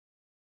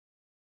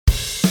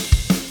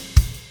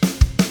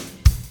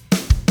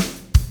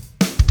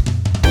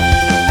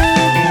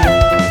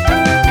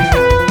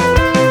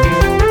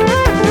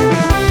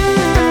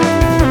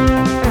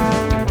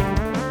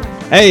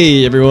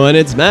Hey everyone,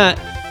 it's Matt.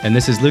 And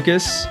this is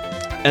Lucas.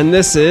 And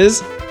this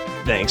is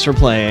Thanks for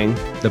Playing,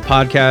 the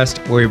podcast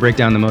where we break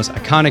down the most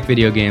iconic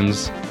video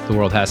games the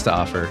world has to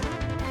offer.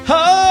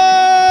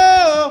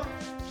 Oh!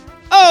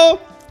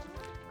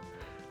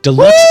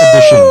 Deluxe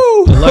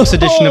Woo! edition. Deluxe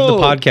edition of the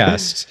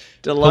podcast.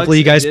 Deluxe Hopefully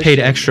you guys edition. paid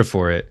extra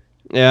for it.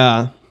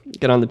 Yeah,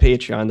 get on the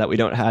Patreon that we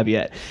don't have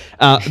yet.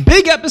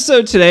 Big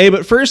episode today,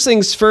 but first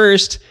things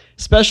first,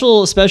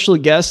 special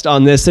guest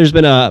on this. There's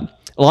been a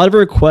lot of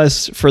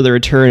requests for the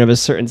return of a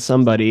certain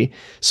somebody.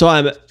 So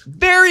I'm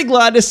very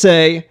glad to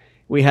say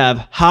we have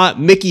Hot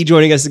Mickey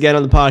joining us again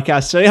on the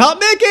podcast today. Hot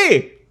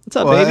Mickey! What's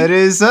up, baby? What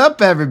is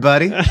up,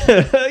 everybody?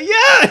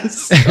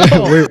 Yes!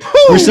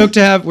 We're stoked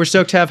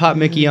to have Hot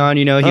Mickey on.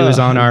 You know, he was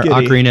on our giddy.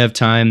 Ocarina of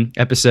Time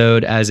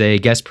episode as a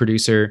guest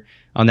producer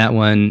on that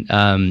one.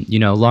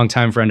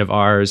 Longtime friend of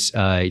ours,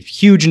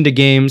 huge into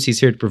games. He's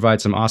here to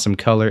provide some awesome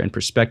color and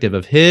perspective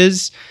of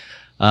his.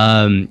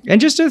 And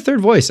just a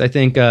third voice, I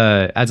think,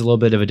 adds a little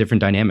bit of a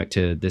different dynamic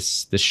to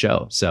this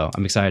show. So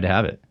I'm excited to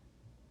have it.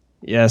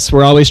 Yes,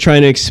 we're always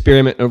trying to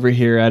experiment over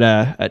here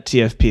at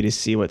TFP to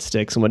see what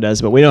sticks and what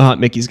does, but we know Hot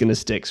Mickey's going to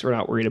stick, so we're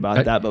not worried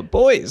about that. But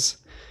boys,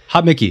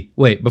 Hot Mickey,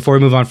 wait, before we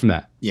move on from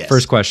that, Yes.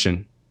 First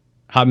question.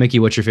 Hot Mickey,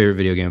 what's your favorite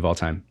video game of all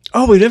time?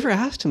 oh, we've never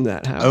asked him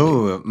that. How?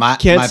 Oh, my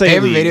Can't say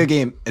favorite League. video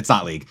game. It's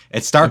not League.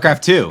 It's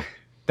StarCraft 2.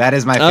 That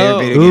is my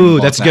favorite video game. Ooh, of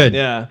all that's time. good.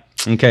 Yeah.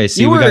 Okay,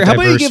 see, You we were. got How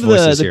about you diverse give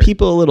voices the here.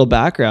 people a little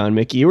background,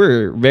 Mickey? You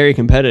were very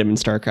competitive in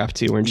StarCraft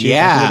 2, weren't you?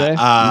 back in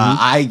the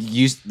Yeah, day?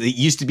 it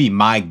used to be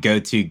my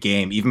go-to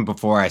game even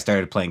before I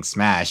started playing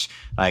Smash.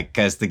 Like,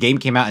 because the game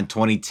came out in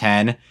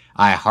 2010,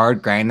 I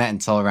hard grinded that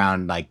until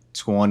around like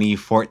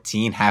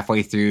 2014,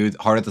 halfway through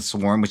Heart of the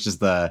Swarm, which is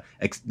the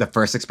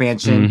first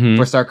expansion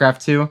for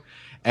StarCraft 2.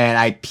 And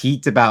I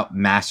peaked about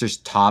Masters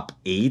top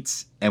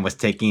 8 and was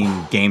taking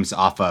games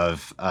off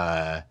of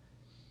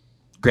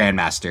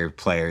Grandmaster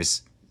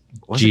players.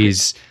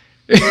 Jeez.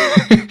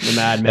 The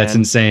madman. That's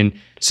insane.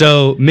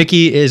 So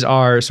Mickey is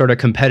our sort of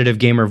competitive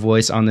gamer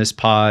voice on this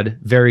pod.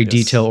 Very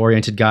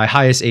detail-oriented guy.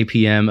 Highest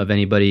APM of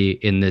anybody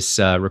in this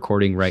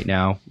recording right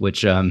now,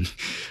 which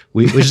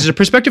is a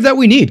perspective that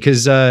we need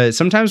because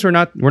sometimes we're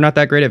not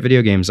that great at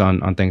video games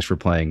on Thanks for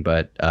Playing,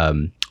 but our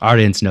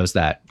audience knows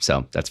that,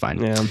 so that's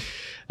fine. Yeah.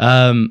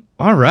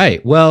 All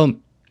right. Well,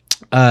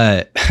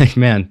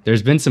 man,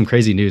 there's been some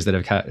crazy news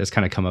that has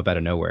kind of come up out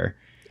of nowhere.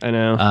 I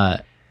know.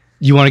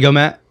 You want to go,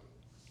 Matt?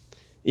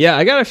 Yeah,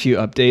 I got a few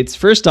updates.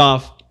 First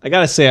off, I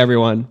gotta say,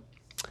 everyone,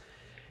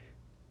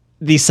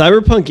 the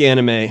Cyberpunk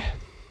anime.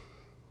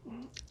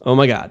 Oh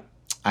my god,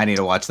 I need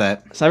to watch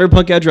that.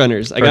 Cyberpunk Edge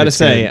Runners. I gotta it's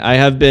say, good. I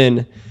have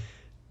been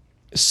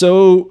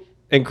so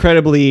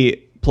incredibly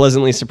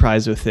pleasantly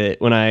surprised with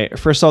it. When I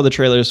first saw the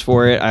trailers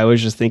for it, I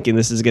was just thinking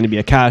this is going to be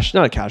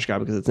not a cash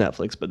grab because it's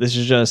Netflix, but this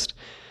is just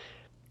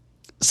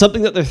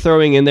something that they're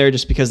throwing in there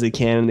just because they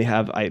can and they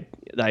have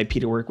the IP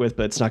to work with,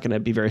 but it's not going to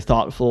be very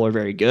thoughtful or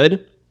very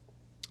good.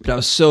 But I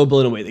was so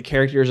blown away. The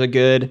characters are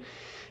good.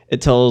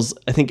 It tells,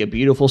 I think, a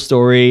beautiful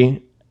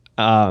story.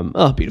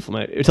 Beautiful.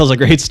 It tells a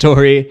great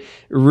story.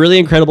 Really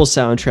incredible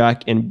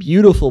soundtrack and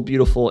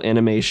beautiful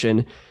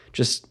animation.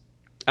 Just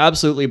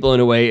absolutely blown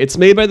away. It's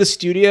made by the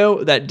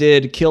studio that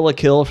did Kill la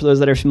Kill, for those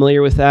that are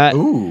familiar with that.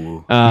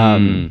 Ooh.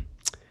 And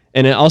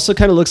it also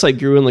kind of looks like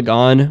Gurren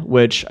Lagann,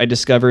 which I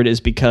discovered is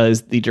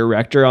because the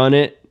director on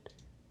it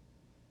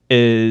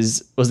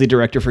was the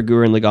director for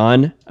Gurren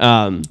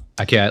Lagann.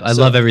 Okay, I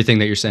love everything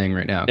that you're saying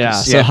right now. 'cause- Yeah,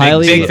 so Yeah,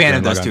 highly big fan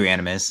of Gurren those Lagann. two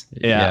animes.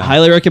 Yeah,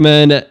 highly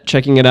recommend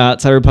checking it out.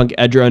 Cyberpunk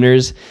Edge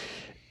Runners.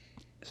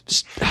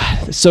 Just,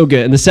 so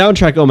good. And the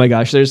soundtrack, oh my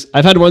gosh,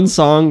 I've had one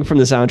song from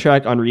the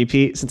soundtrack on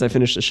repeat since I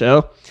finished the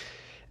show.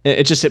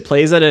 It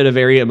plays at a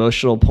very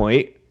emotional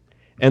point.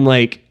 And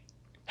like,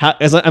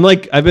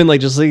 I've been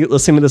like just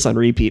listening to this on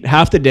repeat.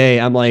 Half the day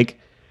I'm like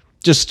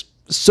just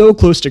so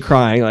close to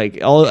crying. Like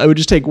I would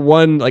just take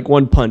one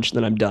punch and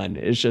then I'm done.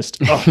 It's just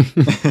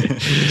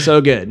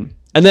so good.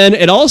 And then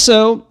it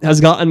also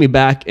has gotten me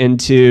back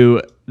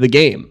into the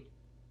game.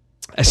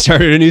 I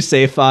started a new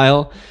save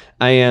file.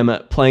 I am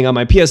playing on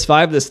my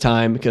PS5 this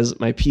time because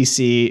my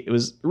PC, it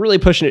was really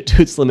pushing it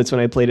to its limits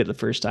when I played it the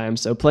first time.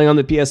 So playing on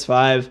the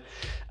PS5,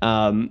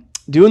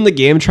 doing the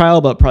game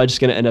trial, but probably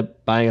just going to end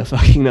up buying a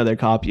fucking another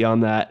copy on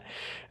that.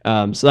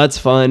 So that's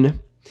fun.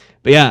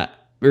 But yeah,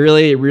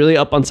 really, really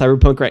up on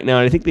Cyberpunk right now.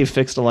 And I think they've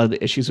fixed a lot of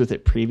the issues with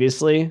it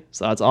previously.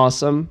 So that's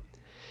awesome.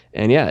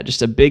 And yeah,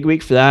 just a big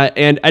week for that.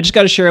 And I just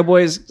got to share,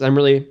 boys, 'cause I'm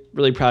really,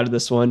 really proud of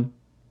this one.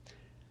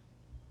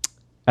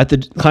 At the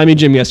climbing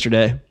gym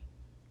yesterday,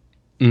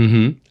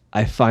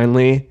 I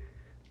finally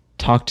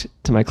talked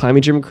to my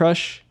climbing gym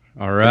crush.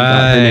 All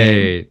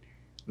right.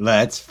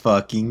 Let's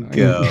fucking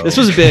go. This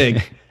was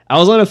big. I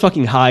was on a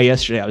fucking high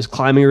yesterday. I was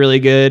climbing really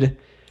good.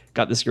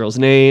 Got this girl's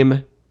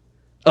name.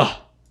 Oh,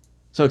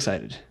 so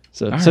excited.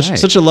 So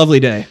such a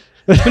lovely day.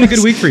 It's been a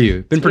good week for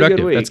you. Been It's been a good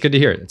productive. week. That's good to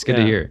hear. That's good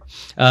to hear.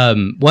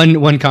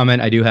 One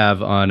comment I do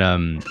have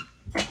on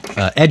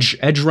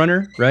Edge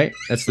Runner, right?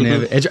 That's the name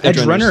of it. Edge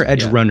Runner,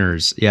 Edge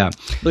Runners. Yeah.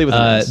 Believe it or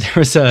not. There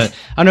was I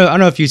don't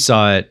know if you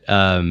saw it,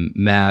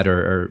 Matt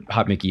or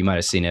Hot Mickey, you might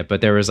have seen it,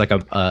 but there was like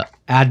a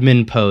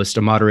admin post,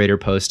 a moderator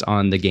post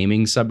on the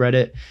gaming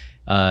subreddit,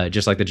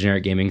 just like the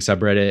generic gaming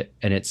subreddit,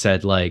 and it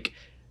said like,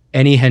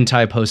 any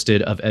hentai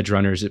posted of Edge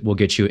Runners will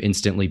get you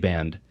instantly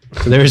banned.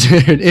 So there's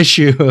an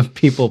issue of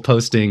people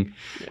posting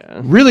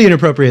really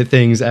inappropriate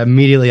things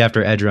immediately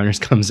after Edge Runners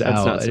comes out.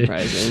 That's not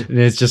surprising. And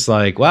it's just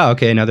like, wow,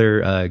 okay,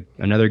 another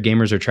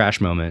gamers are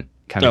trash moment.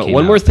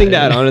 One more thing to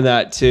add on to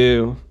that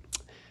too.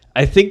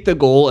 I think the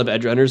goal of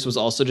Edge Runners was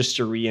also just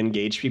to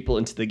re-engage people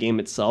into the game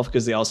itself,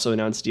 because they also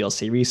announced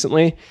DLC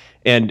recently,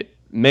 and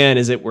man,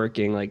 is it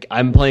working. Like,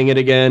 I'm playing it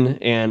again,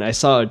 and I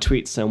saw a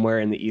tweet somewhere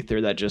in the ether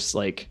that just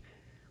like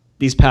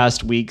these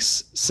past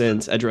weeks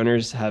since Edge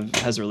Runners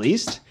has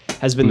released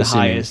has been the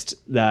highest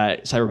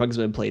that Cyberpunk has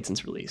been played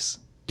since release.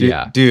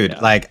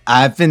 Dude, like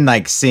I've been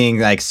like seeing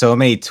like so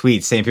many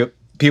tweets saying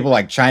people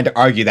like trying to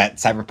argue that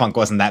Cyberpunk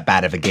wasn't that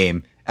bad of a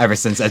game ever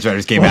since Edge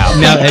Runners came out.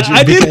 Now,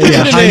 I did give it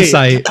an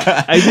hindsight.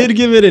 8. I did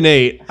give it an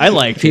 8. I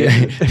liked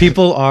it.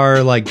 People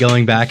are like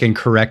going back and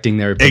correcting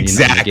their opinion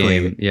Exactly. on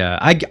the game. Yeah,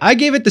 I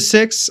gave it the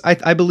 6.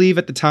 I believe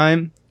at the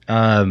time.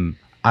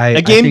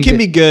 A game can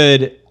be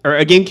good, or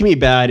a game can be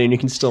bad, and you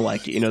can still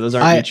like it. You know, those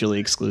aren't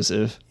mutually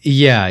exclusive.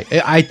 Yeah,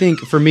 I think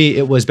for me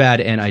it was bad,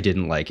 and I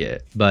didn't like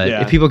it. But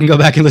if people can go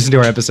back and listen to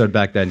our episode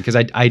back then, because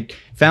I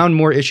found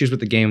more issues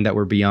with the game that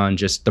were beyond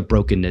just the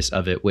brokenness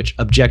of it, which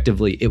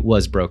objectively it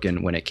was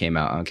broken when it came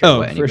out. I don't care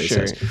what anybody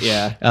says.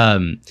 Yeah,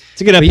 it's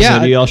a good episode.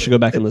 Yeah, you all should go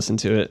back and listen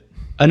to it.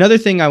 Another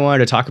thing I wanted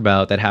to talk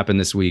about that happened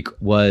this week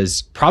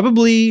was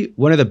probably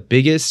one of the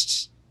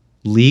biggest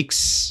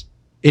leaks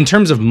in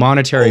terms of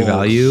monetary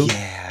value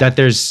that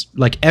there's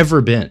like ever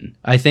been.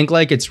 I think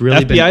like it's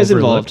really been FBI's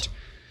overlooked. involved.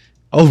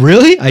 Oh,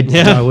 really?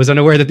 I was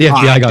unaware that the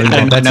FBI got involved. I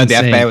That's didn't know the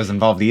insane. FBI was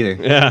involved either.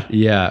 Yeah.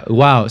 Yeah.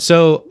 Wow.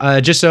 So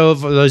just so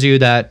for those of you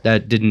that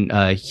didn't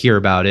hear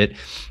about it,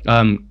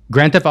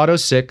 Grand Theft Auto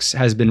 6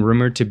 has been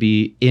rumored to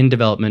be in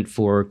development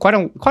for quite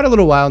a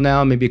little while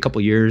now, maybe a couple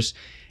years.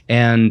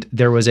 And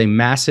there was a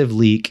massive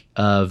leak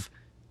of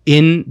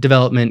in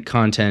development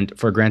content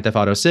for Grand Theft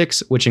Auto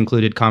 6, which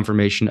included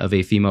confirmation of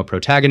a female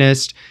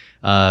protagonist,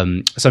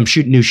 some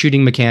new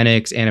shooting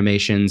mechanics,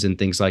 animations, and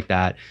things like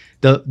that.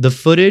 The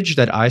footage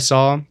that I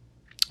saw,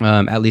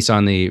 at least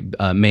on the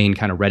main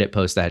kind of Reddit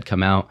post that had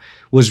come out,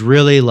 was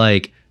really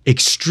like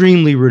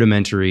extremely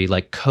rudimentary,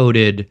 like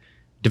coded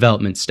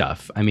development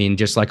stuff. I mean,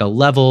 just like a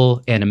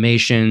level,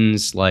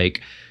 animations,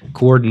 like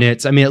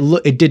coordinates. I mean,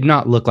 it did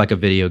not look like a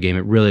video game.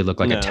 It really looked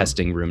like a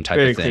testing room type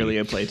of thing. Very clearly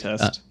a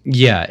playtest.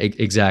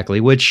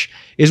 Exactly. Which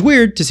is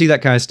weird to see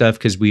that kind of stuff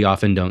because we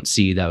often don't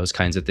see those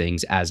kinds of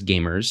things as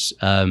gamers.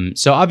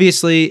 So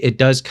obviously it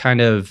does kind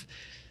of,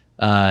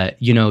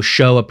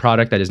 show a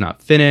product that is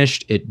not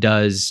finished. It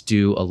does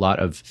do a lot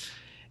of,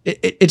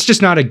 it's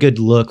just not a good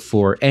look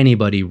for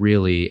anybody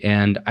really.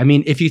 And I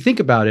mean, if you think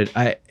about it,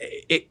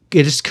 it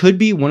just could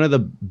be one of the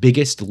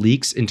biggest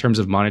leaks in terms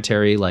of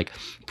monetary, like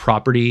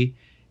property,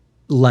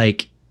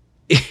 like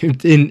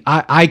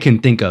I can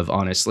think of,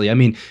 honestly. I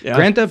mean,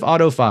 Grand Theft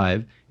Auto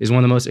 5 is one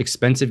of the most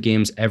expensive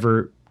games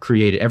ever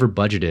created, ever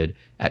budgeted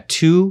at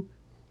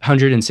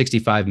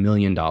 $265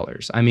 million.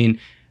 I mean,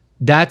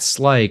 that's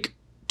like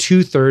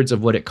 2/3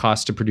 of what it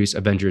costs to produce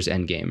Avengers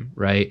Endgame,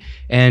 right?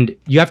 And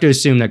you have to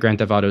assume that Grand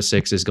Theft Auto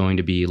 6 is going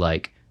to be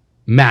like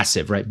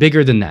massive, right?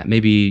 Bigger than that,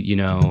 maybe,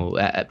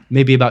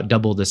 maybe about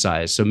double the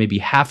size. So maybe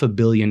 $500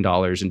 million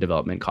in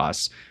development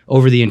costs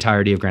over the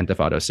entirety of Grand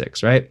Theft Auto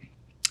 6, right?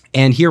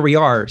 And here we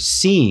are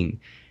seeing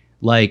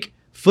like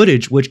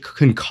footage which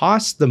can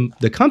cost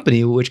the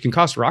company, which can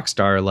cost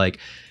Rockstar like,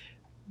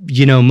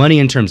 money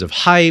in terms of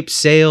hype,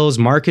 sales,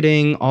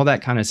 marketing, all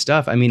that kind of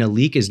stuff. I mean, a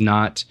leak is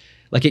not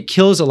like, it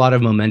kills a lot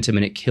of momentum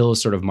and it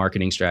kills sort of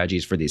marketing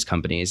strategies for these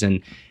companies.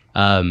 And,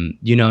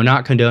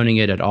 not condoning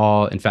it at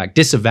all. In fact,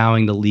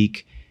 disavowing the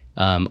leak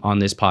on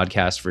this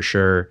podcast for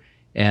sure.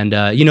 And,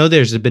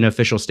 there's been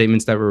official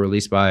statements that were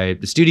released by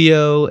the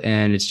studio,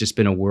 and it's just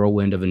been a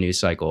whirlwind of a news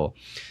cycle.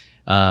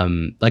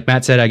 Like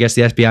Matt said, I guess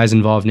the FBI is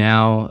involved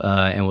now,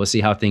 and we'll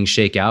see how things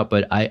shake out.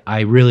 But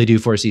I really do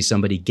foresee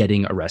somebody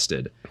getting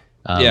arrested,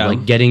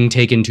 like getting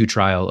taken to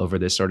trial over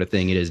this sort of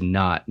thing. It is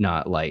not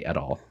light at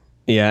all.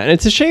 Yeah, and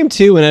it's a shame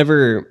too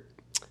whenever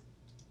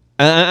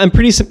I'm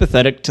pretty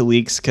sympathetic to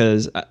leaks,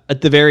 because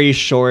at the very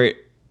short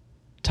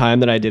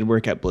time that I did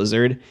work at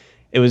Blizzard,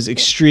 it was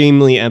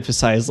extremely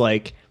emphasized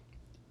like,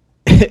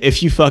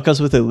 if you fuck us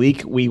with a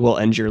leak, we will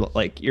end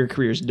your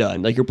career's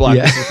done. Like, you're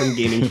blacklisted from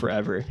gaming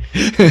forever.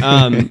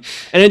 And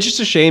it's just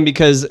a shame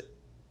because,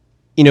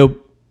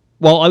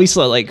 while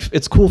obviously like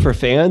it's cool for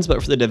fans,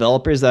 but for the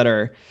developers that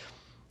are,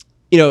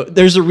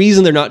 there's a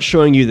reason they're not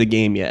showing you the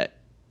game yet.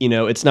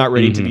 It's not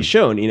ready to be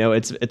shown.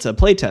 It's a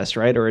playtest,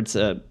 right? Or it's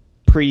a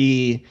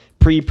pre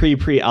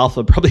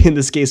alpha, probably in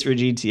this case for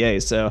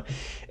GTA. So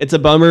it's a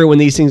bummer when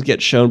these things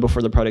get shown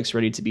before the product's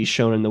ready to be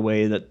shown in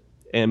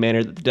a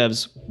manner that the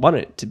devs want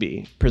it to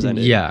be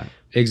presented. Yeah.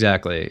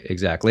 Exactly.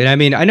 And I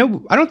mean, I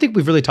don't think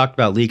we've really talked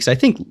about leaks. I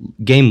think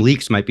game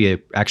leaks might be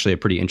actually a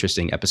pretty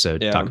interesting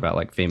episode to talk about,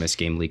 like famous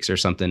game leaks or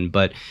something.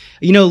 But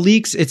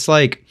leaks, it's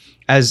like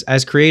as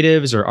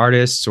creatives or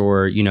artists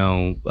or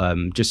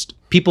just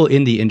people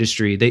in the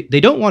industry, they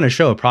don't want to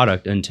show a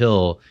product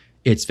until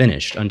it's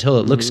finished, until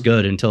it looks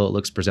good, until it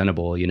looks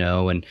presentable,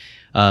 and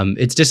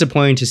it's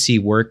disappointing to see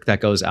work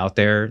that goes out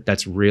there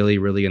that's really,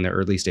 really in the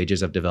early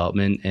stages of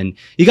development. And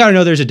you got to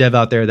know there's a dev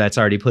out there that's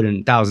already put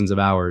in thousands of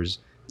hours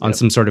on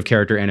some sort of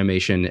character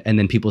animation, and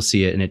then people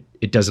see it and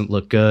it doesn't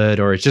look good,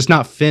 or it's just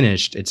not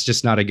finished. It's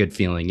just not a good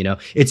feeling.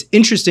 It's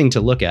interesting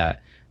to look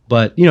at,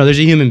 but there's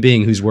a human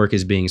being whose work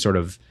is being sort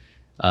of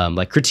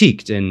like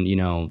critiqued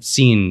and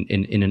seen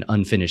in an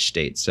unfinished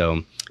state.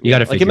 So you got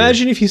to figure.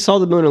 Imagine if you saw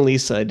the Mona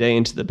Lisa a day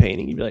into the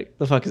painting, you'd be like,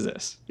 "The fuck is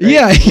this?" Right?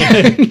 Yeah,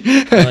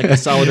 like a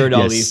Salvador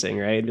Dali thing,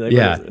 right? You'd be like,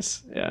 "What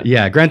is this?"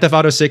 Yeah. Grand Theft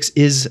Auto 6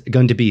 is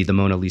going to be the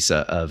Mona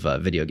Lisa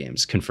of video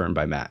games, confirmed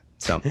by Matt.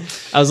 So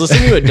I was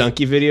listening to a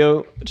Donkey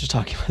video just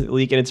talking about the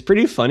leak, and it's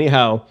pretty funny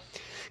how,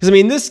 because I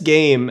mean, this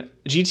game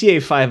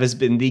GTA 5 has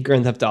been the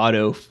Grand Theft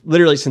Auto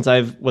literally since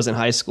I was in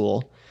high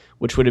school,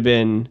 which would have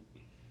been.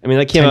 I mean,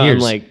 that came out in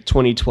like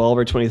 2012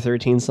 or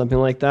 2013, something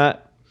like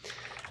that.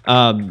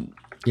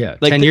 Yeah,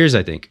 like 10 years,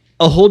 I think.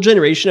 A whole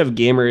generation of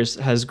gamers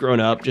has grown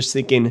up just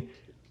thinking,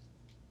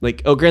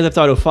 like, oh, Grand Theft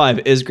Auto 5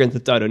 is Grand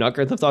Theft Auto, not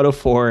Grand Theft Auto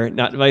 4,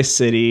 not Vice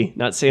City,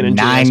 not San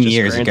Andreas. 9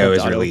 years ago it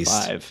was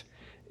released. 5.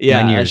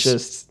 Yeah, it's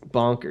just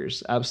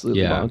bonkers.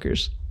 Absolutely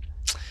bonkers.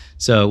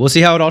 So we'll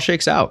see how it all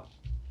shakes out.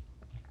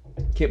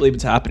 Can't believe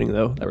it's happening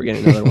though, that we're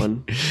getting another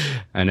one.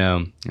 I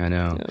know.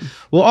 Yeah.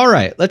 Well, all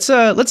right. Let's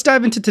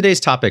dive into today's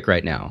topic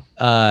right now.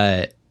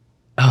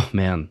 Oh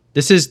man,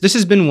 this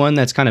has been one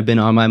that's kind of been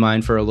on my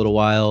mind for a little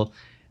while.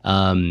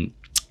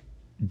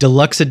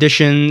 Deluxe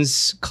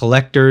editions,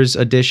 collector's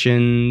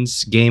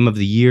editions, game of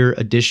the year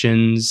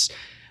editions.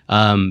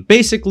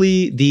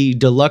 Basically the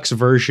deluxe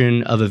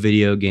version of a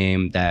video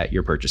game that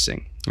you're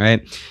purchasing,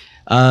 right?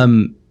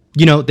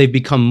 They've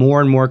become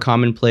more and more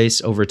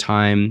commonplace over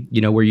time,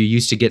 where you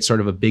used to get sort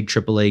of a big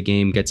AAA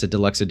game gets a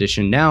deluxe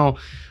edition. Now,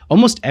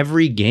 almost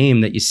every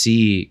game that you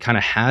see kind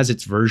of has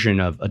its version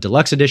of a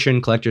deluxe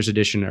edition, collector's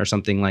edition, or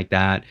something like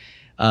that.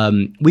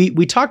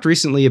 We talked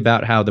recently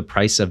about how the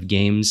price of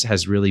games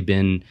has really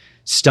been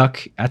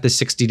stuck at the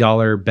 $60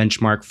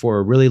 benchmark for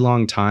a really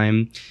long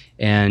time.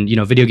 And,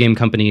 video game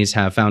companies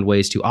have found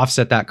ways to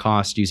offset that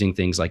cost using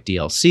things like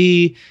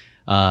DLC,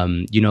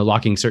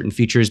 locking certain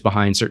features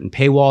behind certain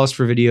paywalls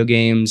for video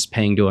games,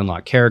 paying to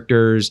unlock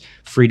characters,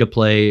 free to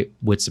play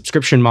with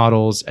subscription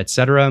models,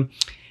 etc.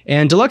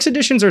 And deluxe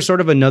editions are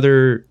sort of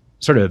another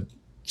sort of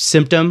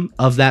symptom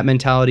of that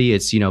mentality.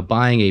 It's,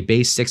 buying a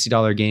base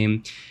 $60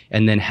 game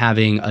and then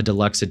having a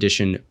deluxe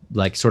edition,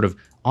 like sort of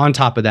on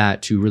top of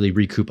that to really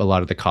recoup a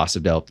lot of the cost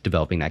of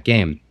developing that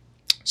game.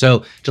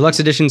 So deluxe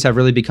editions have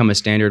really become a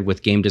standard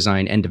with game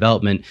design and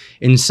development.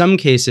 In some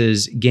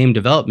cases, game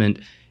development,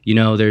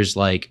 there's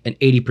like an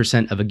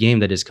 80% of a game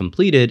that is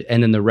completed,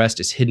 and then the rest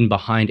is hidden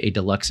behind a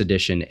deluxe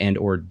edition and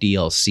or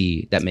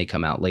DLC that may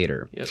come out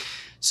later. Yep.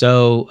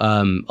 So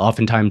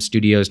oftentimes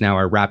studios now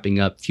are wrapping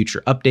up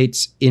future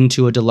updates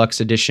into a deluxe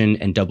edition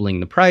and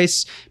doubling the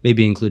price,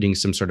 maybe including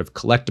some sort of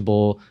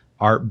collectible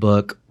art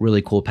book,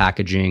 really cool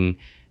packaging,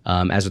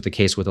 as with the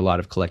case with a lot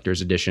of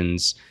collector's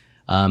editions.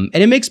 And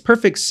it makes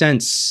perfect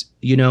sense,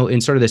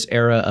 in sort of this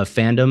era of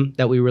fandom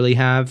that we really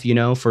have.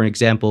 For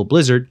example,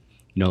 Blizzard.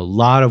 A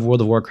lot of World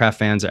of Warcraft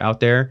fans are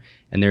out there,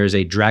 and there is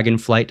a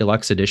Dragonflight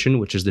Deluxe Edition,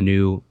 which is the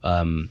new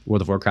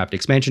World of Warcraft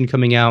expansion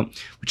coming out,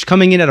 which is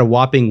coming in at a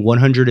whopping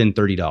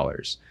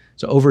 $130.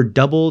 So over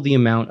double the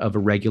amount of a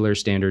regular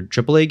standard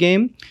AAA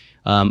game.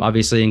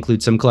 Obviously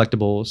includes some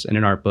collectibles and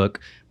an art book.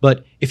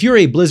 But if you're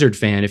a Blizzard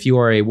fan, if you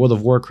are a World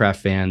of Warcraft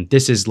fan,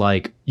 this is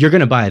like, you're going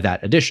to buy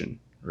that edition,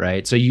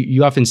 right? So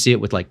you often see it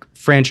with like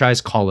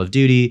franchise Call of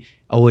Duty,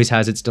 always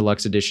has its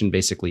deluxe edition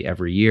basically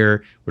every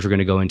year, which we're going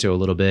to go into a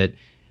little bit.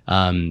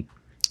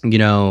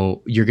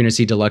 You're going to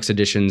see deluxe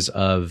editions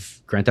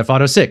of Grand Theft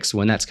Auto 6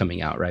 when that's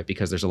coming out, right?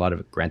 Because there's a lot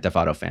of Grand Theft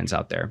Auto fans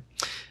out there.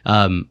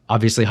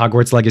 Obviously,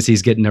 Hogwarts Legacy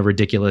is getting a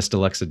ridiculous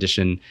deluxe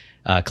edition,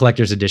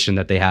 collector's edition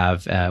that they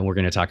have. We're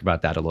going to talk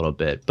about that a little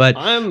bit. But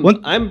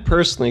I'm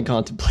personally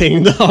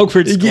contemplating the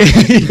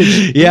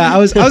Hogwarts. Yeah, I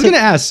was going to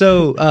ask.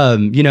 So,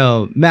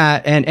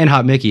 Matt and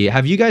Hot Mickey,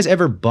 have you guys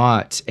ever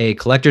bought a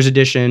collector's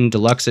edition,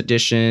 deluxe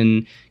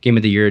edition, Game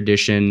of the Year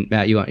edition?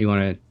 Matt, you want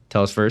to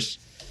tell us first?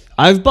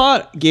 I've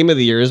bought Game of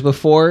the Years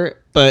before,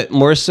 but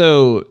more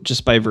so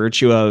just by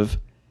virtue of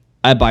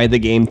I buy the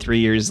game 3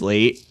 years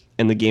late,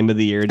 and the Game of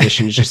the Year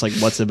edition is just like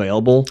what's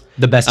available.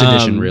 The best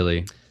edition,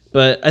 really.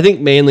 But I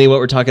think mainly what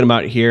we're talking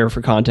about here,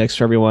 for context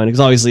for everyone, because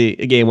obviously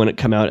a game wouldn't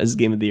come out as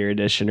Game of the Year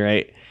edition,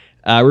 right?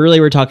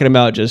 We're talking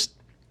about just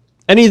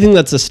anything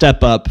that's a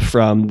step up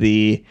from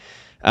the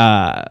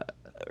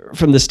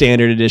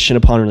standard edition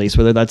upon release,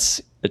 whether that's,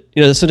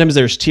 sometimes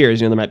there's tiers,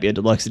 there might be a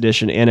deluxe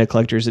edition and a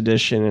collector's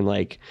edition and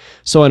like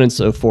so on and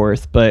so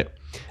forth. But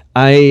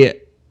I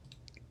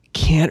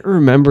can't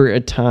remember a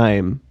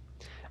time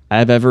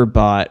I've ever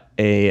bought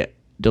a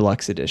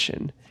Deluxe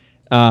Edition.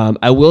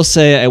 I will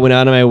say I went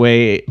out of my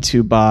way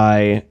to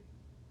buy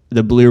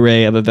the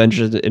Blu-ray of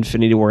Avengers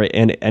Infinity War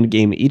and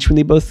Endgame each when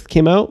they both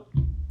came out.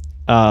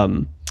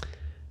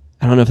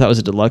 I don't know if that was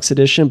a deluxe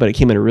edition, but it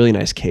came in a really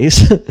nice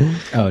case.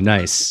 Oh,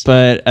 nice.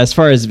 But as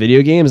far as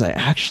video games, I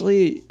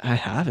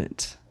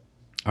haven't.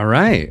 All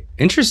right.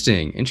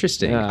 Interesting.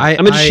 Yeah.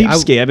 I'm a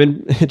cheapskate. I've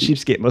been a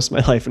cheapskate most of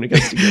my life when it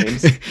comes to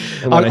games.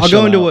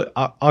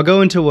 I'll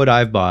go into what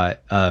I've bought.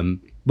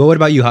 But what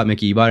about you, Hot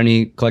Mickey? You bought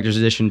any collector's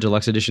edition,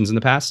 deluxe editions in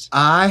the past?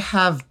 I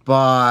have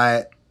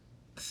bought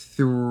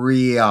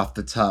 3 off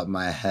the top of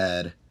my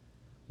head.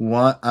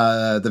 One,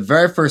 the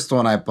very first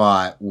one I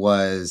bought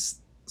was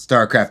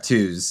StarCraft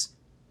 2's.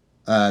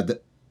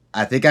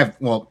 I think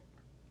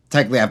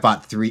technically I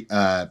bought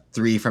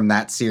three from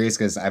that series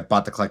because I've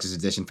bought the collector's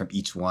edition from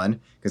each one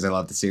because I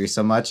love the series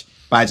so much.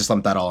 But I just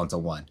lumped that all into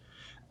one.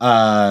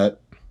 I've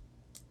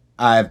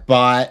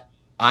bought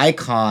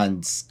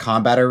Icon's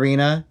Combat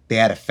Arena. They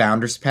had a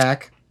Founders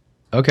Pack.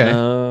 Okay.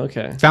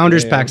 Okay.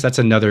 Founders Packs, that's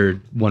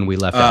another one we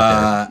left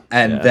out there.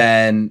 And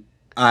then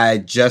I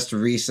just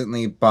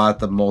recently bought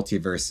the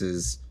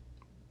Multiverses.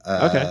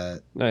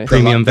 Nice.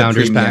 Premium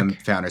Founders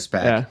Pack. Founders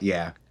Pack.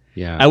 Yeah.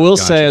 I will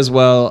say as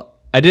well,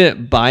 I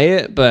didn't buy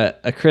it, but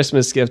a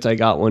Christmas gift I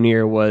got one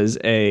year was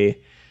a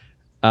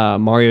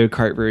Mario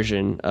Kart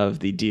version of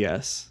the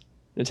DS.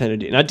 Nintendo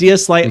DS. Not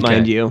DS Lite,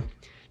 mind you.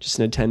 Just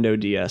Nintendo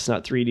DS.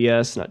 Not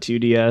 3DS, not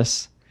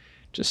 2DS.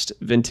 Just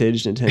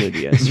vintage Nintendo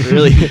DS.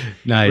 Really,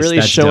 nice. Really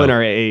That's showing dope.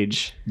 our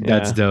age.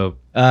 That's dope.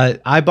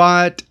 I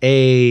bought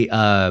a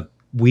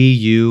Wii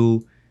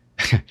U.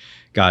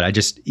 God, I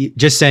just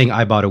saying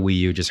I bought a Wii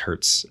U just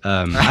hurts.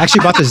 I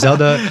actually bought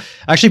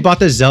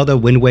the Zelda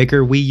Wind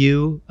Waker Wii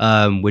U,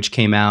 which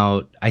came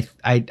out.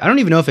 I don't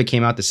even know if it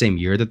came out the same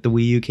year that the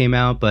Wii U came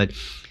out, but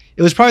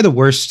it was probably the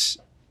worst.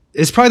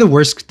 It's probably the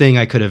worst thing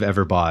I could have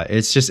ever bought. It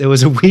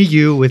was a Wii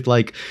U with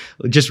like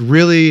just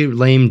really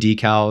lame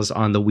decals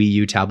on the Wii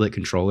U tablet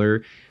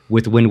controller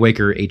with Wind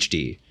Waker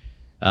HD,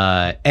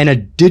 and a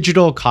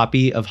digital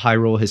copy of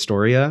Hyrule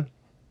Historia,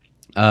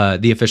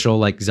 the official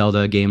like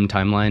Zelda game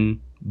timeline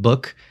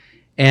book.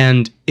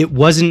 And it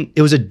was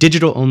a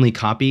digital only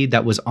copy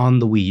that was on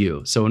the Wii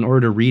U. So in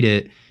order to read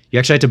it, you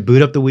actually had to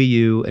boot up the Wii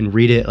U and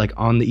read it like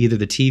on either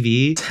the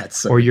TV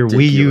or your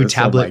ridiculous. Wii U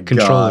tablet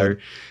controller.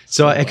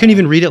 So I couldn't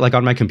even read it like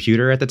on my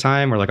computer at the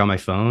time or like on my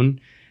phone.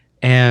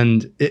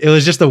 And it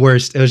was just the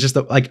worst. It was just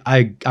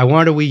I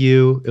wanted a Wii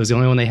U. It was the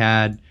only one they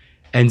had.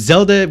 And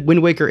Zelda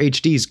Wind Waker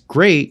HD is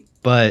great,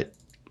 but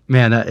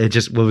man, it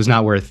was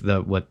not worth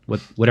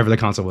whatever the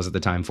console was at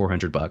the time,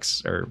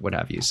 $400 or what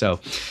have you.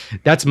 So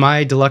that's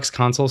my deluxe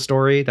console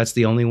story. That's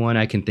the only one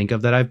I can think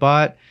of that I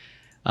bought.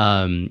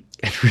 And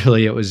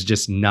really, it was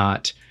just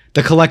not,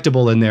 the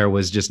collectible in there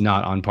was just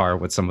not on par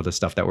with some of the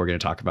stuff that we're going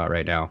to talk about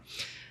right now.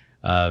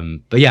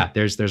 But yeah,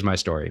 there's my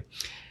story.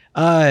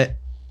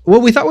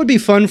 What we thought would be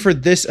fun for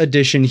this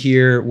edition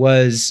here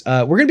was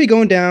we're going to be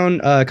going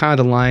down kind of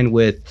the line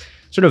with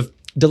sort of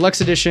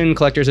deluxe edition,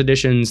 collector's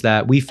editions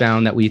that we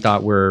found that we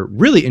thought were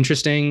really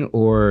interesting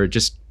or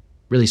just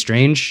really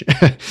strange.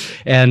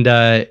 And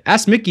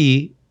asked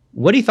Mickey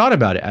what he thought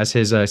about it as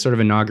his sort of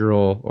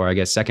inaugural, or I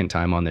guess second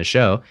time on this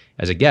show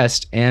as a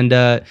guest. And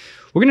we're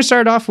going to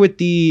start off with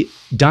the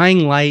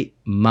Dying Light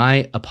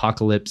My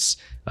Apocalypse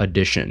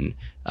edition.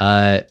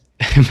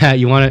 Matt,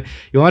 you want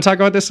to talk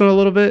about this one a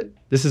little bit?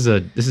 This is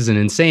an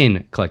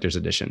insane collector's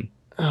edition.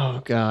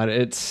 Oh God,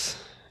 it's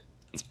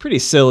pretty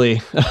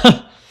silly.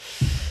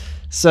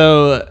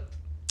 So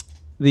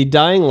the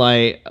Dying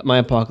Light My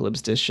Apocalypse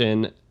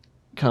edition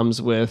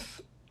comes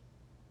with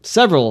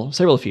several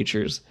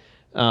features.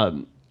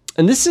 And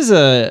this is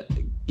I'm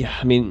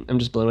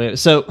just blown away.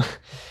 So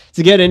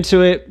to get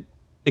into it,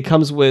 it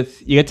comes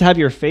with, you get to have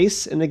your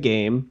face in the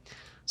game.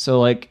 So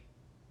like,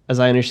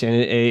 as I understand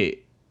it, a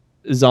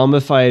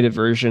zombified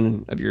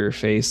version of your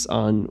face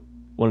on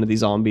one of these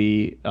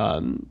zombie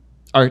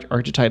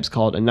archetypes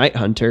called a Night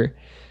Hunter.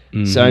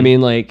 Mm-hmm. So I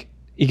mean, like,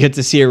 you get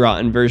to see a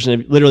rotten version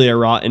of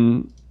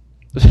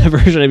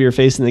version of your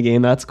face in the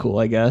game. That's cool,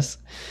 I guess.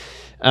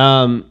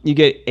 You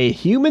get a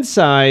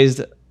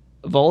human-sized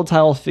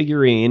volatile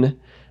figurine.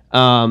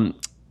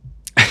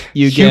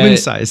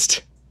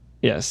 Human-sized.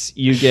 Yes.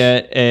 You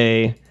get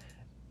a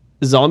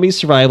zombie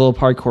survival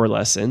parkour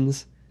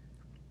lessons.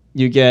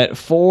 You get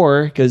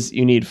 4, because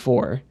you need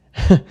 4.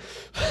 So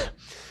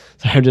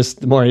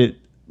the more I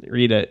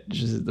read it,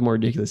 just the more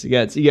ridiculous it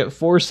gets. You get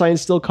 4 signed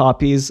still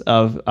copies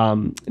of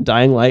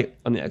Dying Light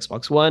on the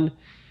Xbox One,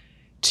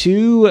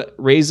 2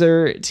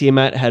 Razer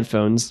Tiamat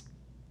headphones,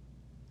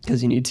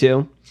 because you need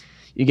to.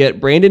 You get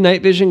branded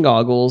night vision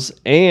goggles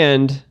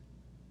and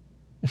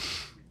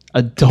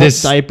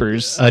adult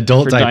diapers.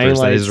 Adult for diapers, Dying that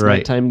Light's is right.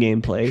 nighttime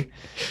gameplay.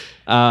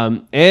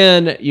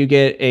 And you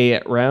get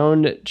a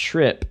round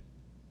trip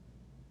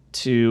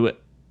to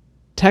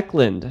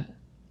Techland.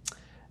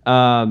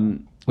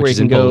 Where you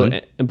can go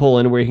in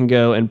Poland, where you can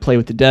go and play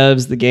with the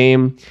devs, the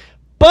game.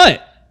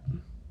 But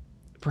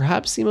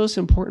perhaps the most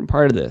important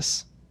part of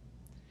this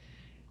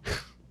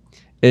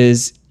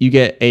is you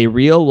get a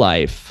real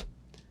life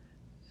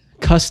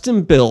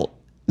custom built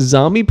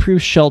zombie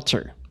proof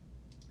shelter.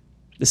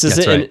 This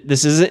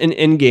isn't an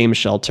in-game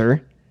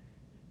shelter.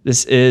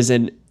 This is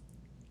in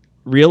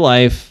real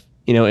life,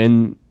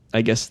 in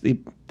I guess the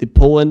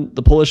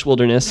Polish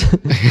wilderness,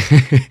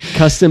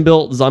 custom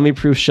built zombie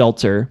proof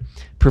shelter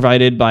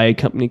provided by a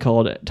company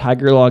called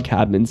Tiger Log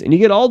Cabins, and you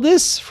get all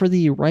this for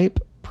the ripe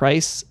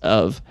price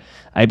of,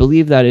 I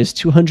believe that is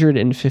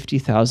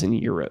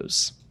 250,000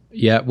 euros.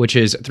 Yeah, which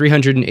is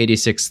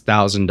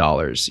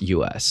 $386,000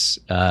 US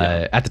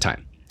at the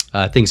time.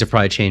 Things have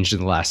probably changed in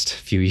the last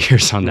few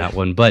years on that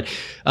one. But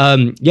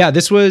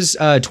this was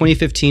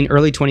 2015,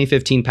 early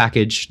 2015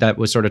 package that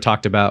was sort of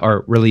talked about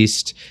or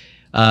released.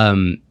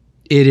 It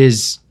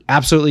is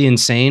absolutely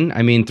insane.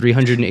 I mean,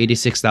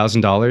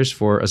 $386,000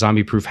 for a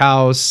zombie-proof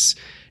house,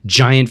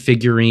 giant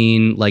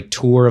figurine, like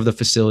tour of the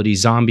facility,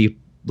 zombie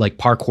like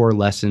parkour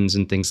lessons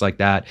and things like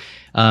that.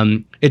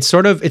 It's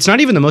not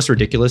even the most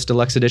ridiculous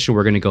deluxe edition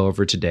we're going to go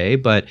over today,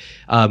 but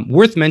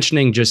worth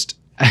mentioning just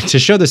to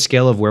show the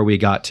scale of where we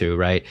got to,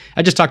 right?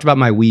 I just talked about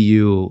my Wii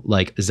U,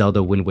 like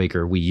Zelda Wind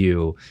Waker Wii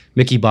U.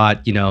 Mickey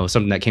bought,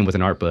 something that came with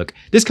an art book.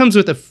 This comes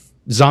with a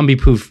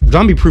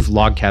zombie-proof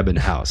log cabin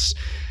house.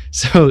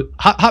 So,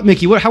 Hot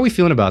Mickey, how are we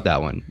feeling about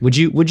that one? Would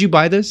you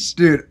buy this?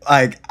 Dude,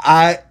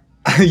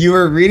 you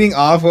were reading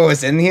off what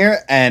was in here,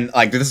 and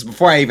like this is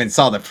before I even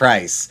saw the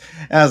price.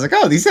 And I was like,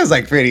 oh, these sounds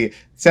pretty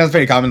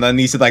common. Then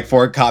you said like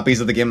 4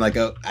 copies of the game, like,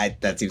 oh,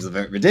 that seems a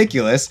bit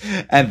ridiculous.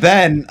 And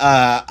then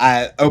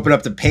I opened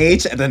up the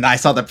page, and then I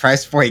saw the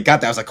price before he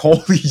got there. I was like,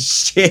 holy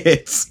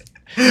shit.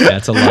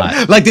 That's a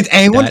lot. Like, did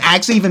anyone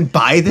actually even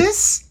buy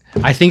this?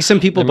 I think some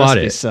people bought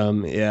it.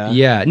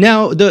 Yeah.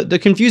 Now the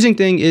confusing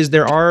thing is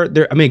I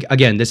mean,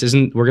 again,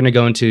 we're going to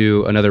go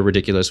into another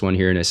ridiculous one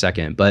here in a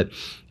second, but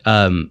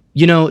some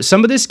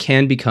of this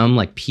can become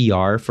like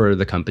PR for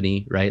the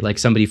company, right? Like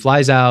somebody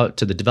flies out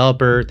to the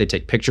developer, they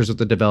take pictures with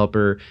the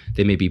developer,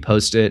 they maybe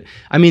post it.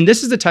 I mean,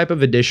 this is the type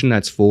of edition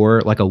that's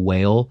for like a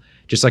whale,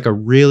 just like a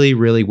really,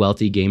 really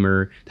wealthy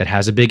gamer that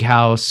has a big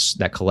house,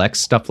 that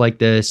collects stuff like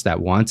this, that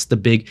wants the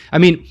big, I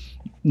mean,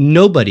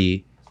 no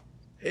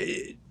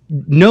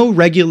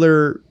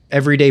regular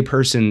everyday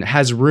person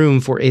has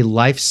room for a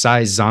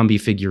life-size zombie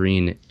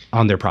figurine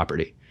on their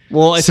property.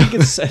 Well, I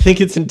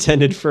think it's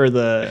intended for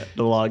the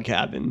log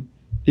cabin.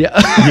 Yeah.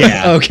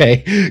 Yeah. Okay.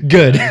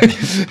 Good.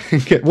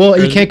 Good.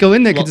 Well, you can't go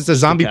in there because it's a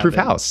zombie-proof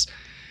house.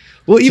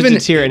 Well, just even to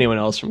deter anyone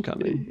else from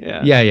coming.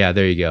 Yeah. Yeah.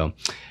 There you go.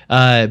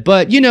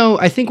 But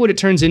I think what it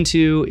turns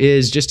into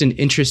is just an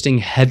interesting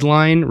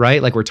headline,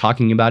 right? Like we're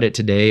talking about it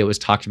today. It was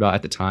talked about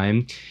at the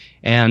time.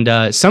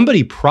 And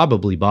somebody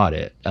probably bought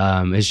it.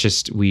 It's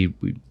just we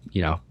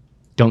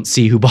don't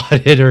see who bought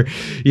it, or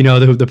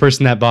the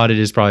person that bought it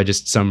is probably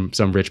just some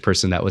rich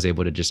person that was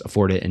able to just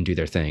afford it and do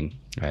their thing,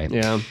 right?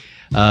 Yeah.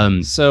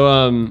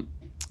 So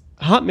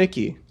Hot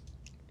Mickey,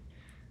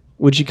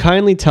 would you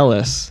kindly tell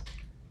us,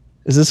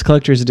 is this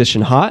collector's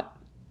edition hot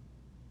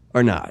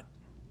or not?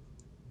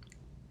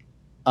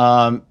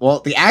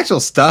 Well, the actual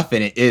stuff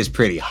in it is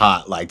pretty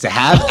hot. Like to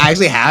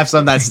actually have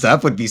some of that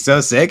stuff would be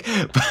so sick.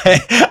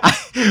 But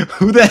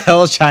who the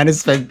hell is trying to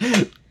spend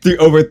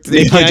over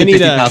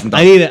 $350,000?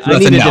 I need a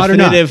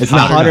definitive it's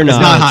not hot or not.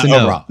 It's not hot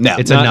overall. No,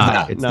 it's not.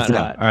 Not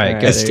hot. All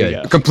right, good.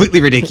 It's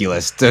completely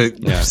ridiculous to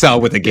sell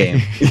with a game.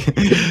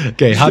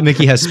 Okay, Hot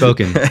Mickey has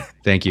spoken.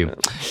 Thank you.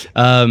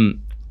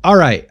 All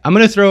right, I'm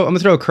gonna throw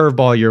a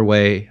curveball your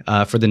way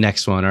for the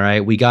next one. All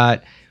right, we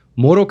got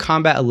Mortal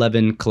Kombat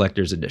 11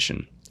 Collector's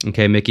Edition.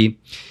 Okay, Mickey,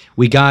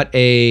 we got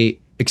a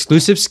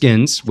exclusive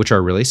skins, which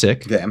are really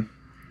sick. Okay.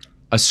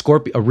 A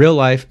real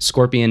life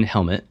Scorpion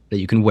helmet that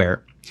you can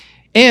wear,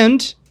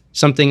 and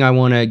something I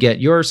want to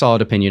get your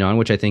solid opinion on,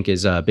 which I think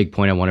is a big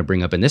point I want to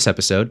bring up in this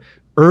episode: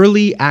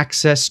 early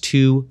access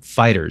to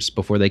fighters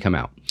before they come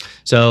out.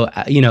 So,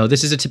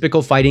 this is a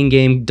typical fighting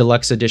game,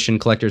 deluxe edition,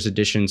 collector's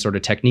edition sort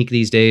of technique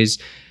these days,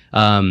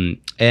 and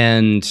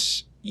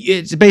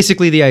it's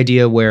basically the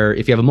idea where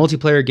if you have a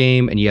multiplayer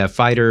game and you have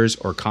fighters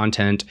or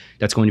content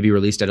that's going to be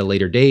released at a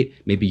later date,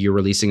 maybe you're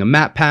releasing a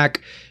map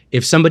pack.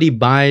 If somebody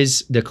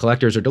buys the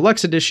collector's or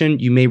deluxe edition,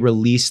 you may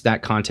release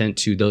that content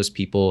to those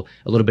people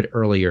a little bit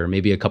earlier,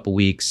 maybe a couple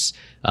weeks.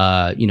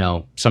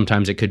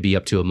 Sometimes it could be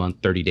up to a month,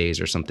 30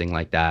 days or something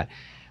like that.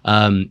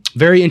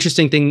 Very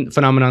interesting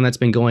phenomenon that's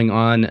been going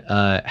on.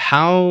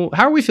 How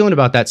are we feeling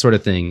about that sort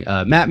of thing?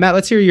 Matt,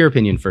 let's hear your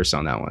opinion first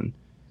on that one.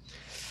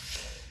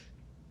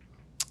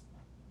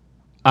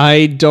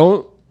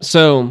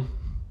 So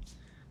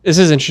this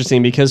is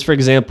interesting because, for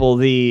example,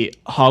 the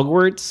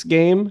Hogwarts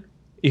game,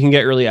 you can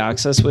get early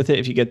access with it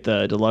if you get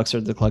the deluxe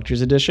or the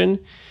collector's edition,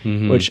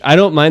 which I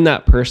don't mind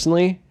that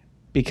personally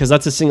because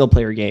that's a single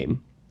player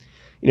game.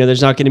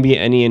 There's not going to be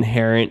any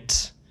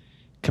inherent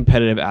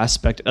competitive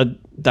aspect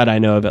that I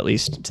know of, at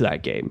least, to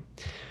that game.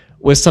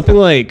 With something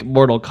like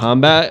Mortal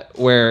Kombat,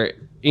 where,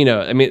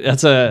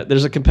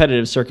 there's a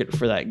competitive circuit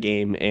for that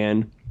game,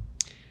 and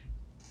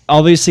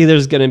obviously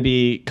there's going to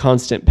be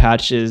constant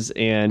patches,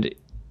 and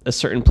a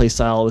certain play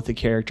style with the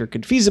character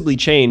could feasibly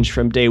change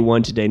from day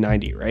 1 to day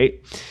 90, right?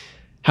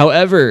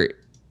 However,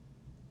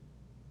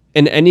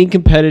 in any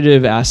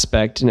competitive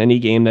aspect, in any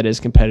game that is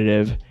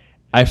competitive,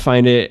 I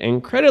find it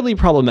incredibly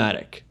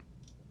problematic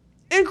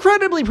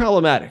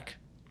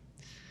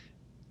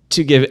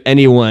to give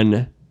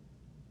anyone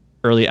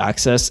early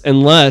access,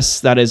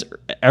 unless that is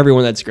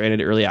everyone that's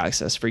granted early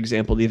access. For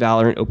example, the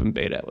Valorant open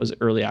beta was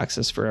early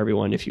access for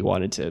everyone if you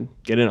wanted to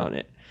get in on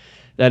it.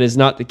 That is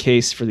not the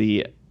case for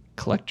the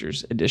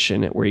collector's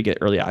edition, where you get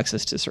early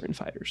access to certain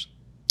fighters.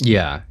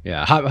 Yeah.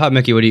 Hot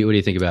Mickey, what do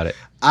you think about it?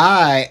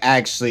 I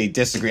actually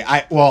disagree.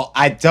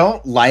 I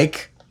don't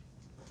like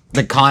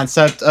the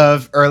concept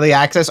of early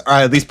access, or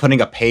at least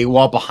putting a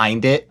paywall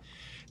behind it,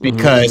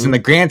 because in the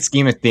grand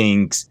scheme of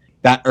things,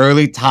 that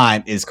early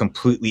time is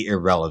completely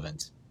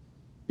irrelevant.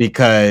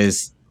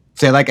 Because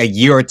say like a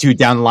year or two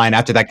down the line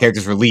after that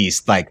character's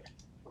released, like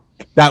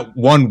that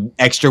 1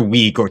 extra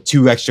week or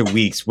 2 extra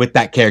weeks with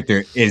that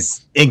character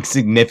is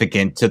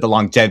insignificant to the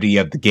longevity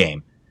of the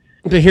game.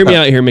 But hear me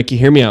out here, Mickey.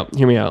 Hear me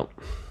out.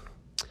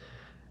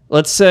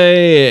 Let's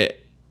say,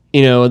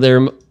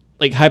 there,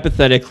 like,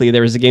 hypothetically,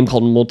 there was a game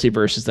called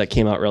Multiverses that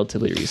came out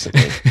relatively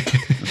recently.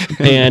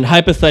 And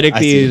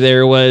hypothetically,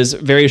 there was,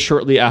 very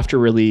shortly after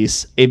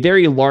release, a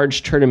very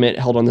large tournament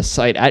held on the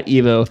site at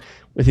EVO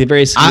with a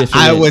very significant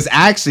I was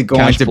actually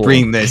going to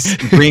bring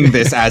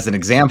this as an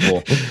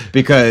example,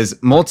 because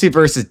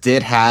Multiverses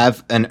did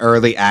have an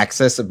early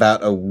access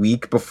about a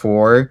week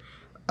before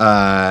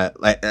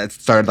it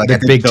started, like,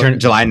 The big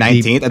July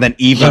 19th, and then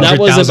EVO, that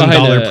was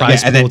behind a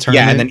prize pool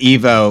tournament. and then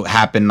EVO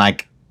happened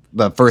like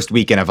the first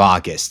weekend of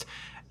August.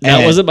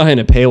 That wasn't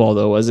behind a paywall,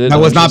 though, was it? That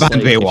was not just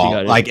behind a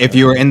paywall. Like, if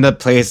you were in the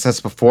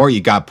playlist before,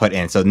 you got put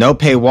in. So no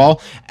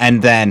paywall.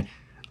 And then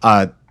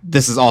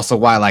this is also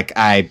why, like,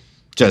 I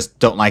just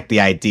don't like the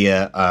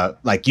idea.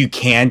 Like, you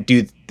can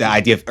do the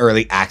idea of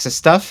early access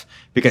stuff,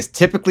 because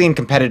typically in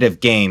competitive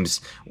games,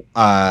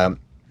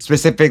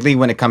 specifically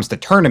when it comes to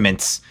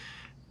tournaments,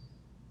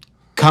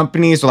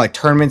 companies or like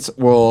tournaments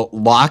will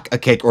lock a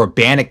character or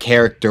ban a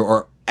character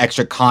or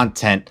extra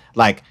content,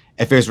 like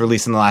if it was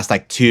released in the last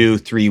like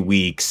 2-3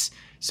 weeks.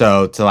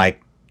 So to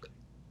like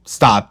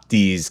stop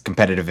these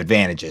competitive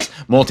advantages.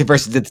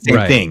 Multiverses did the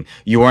same thing.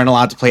 You weren't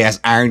allowed to play as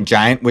Iron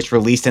Giant, which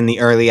released in the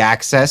early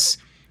access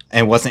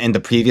and wasn't in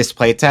the previous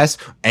playtest,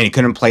 and you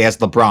couldn't play as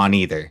LeBron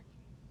either.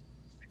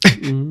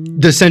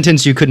 The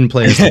sentence "you couldn't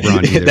play as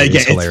LeBron" either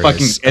is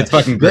hilarious. It's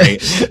fucking great.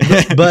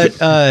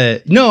 But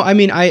no, I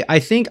mean, I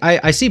think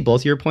I see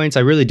both your points.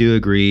 I really do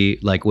agree,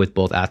 like, with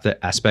both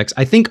aspects.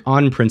 I think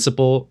on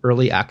principle,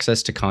 early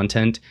access to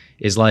content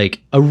is like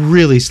a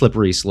really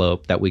slippery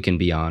slope that we can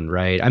be on,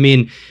 right? I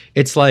mean,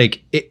 it's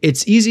like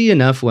it's easy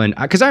enough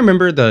because I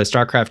remember the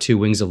StarCraft 2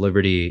 Wings of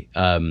Liberty,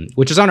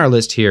 which is on our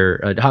list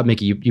here. Hot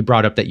Mickey, you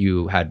brought up that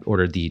you had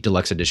ordered the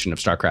deluxe edition of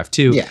StarCraft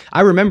 2. Yeah.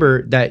 I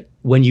remember that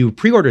when you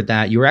pre-ordered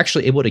that, you were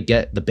actually able to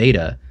get the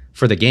beta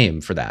for the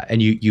game for that,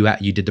 and you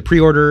did the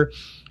pre-order.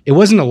 It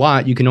wasn't a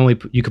lot. You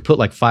could put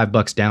like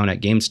 $5 down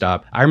at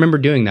GameStop. I remember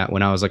doing that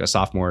when I was like a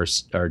sophomore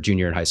or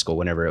junior in high school,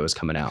 whenever it was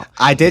coming out.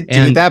 I did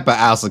do that, but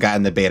I also got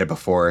in the beta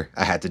before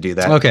I had to do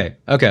that.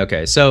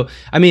 Okay. So,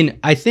 I mean,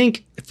 I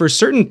think for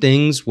certain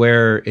things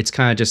where it's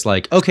kind of just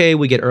like, okay,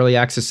 we get early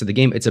access to the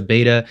game, it's a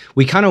beta.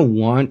 We kind of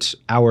want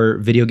our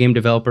video game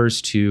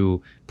developers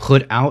to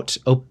put out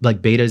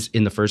like betas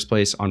in the first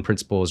place on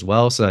principle as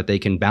well, so that they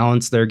can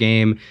balance their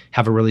game,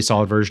 have a really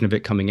solid version of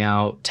it coming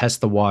out,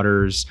 test the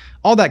waters,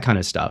 all that kind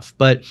of stuff.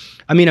 But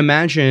I mean,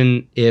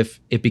 imagine if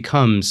it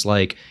becomes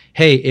like,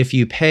 hey, if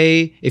you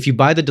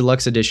buy the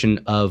deluxe edition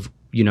of,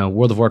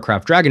 World of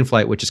Warcraft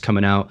Dragonflight, which is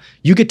coming out,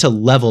 you get to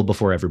level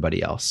before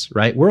everybody else,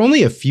 right? We're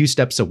only a few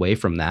steps away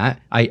from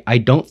that. I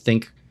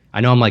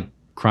know I'm like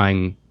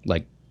crying,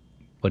 like,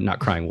 but not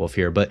crying wolf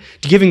here, but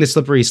giving the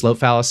slippery slope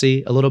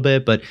fallacy a little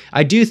bit. But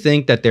I do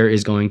think that there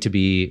is going to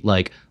be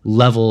like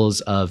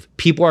levels of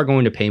people are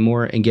going to pay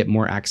more and get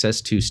more access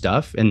to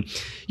stuff. And,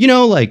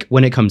 like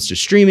when it comes to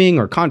streaming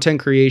or content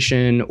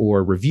creation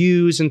or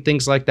reviews and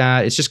things like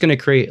that, it's just going to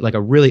create like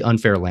a really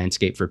unfair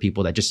landscape for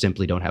people that just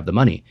simply don't have the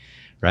money.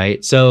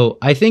 Right. So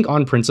I think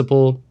on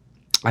principle,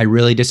 I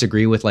really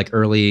disagree with like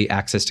early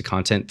access to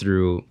content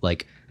through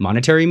like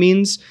monetary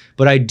means,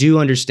 but I do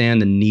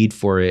understand the need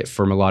for it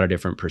from a lot of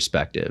different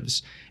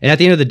perspectives. And at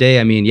the end of the day,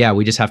 I mean, yeah,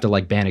 we just have to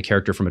like ban a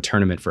character from a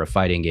tournament for a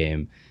fighting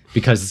game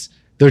because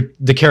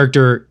the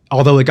character,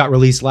 although it got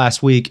released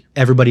last week,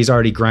 everybody's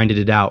already grinded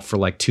it out for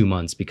like 2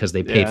 months because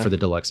they paid for the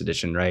deluxe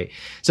edition, right?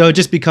 So it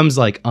just becomes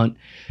like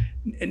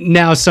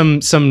now some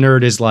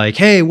nerd is like,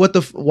 hey, why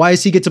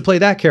does he get to play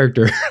that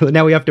character?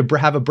 Now we have to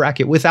have a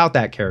bracket without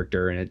that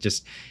character, and it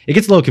gets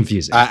a little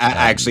confusing. I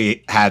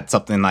actually had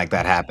something like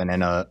that happen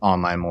in an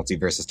online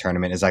Multiverses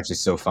tournament. It's actually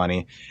so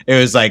funny. It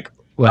was like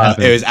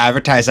it was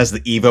advertised as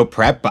the Evo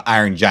Prep, but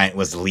Iron Giant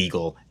was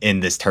legal in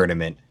this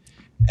tournament.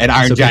 And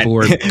Iron Giant, people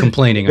were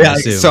complaining. I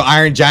assume. So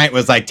Iron Giant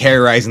was like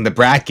terrorizing the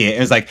bracket.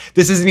 It was like,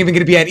 this isn't even going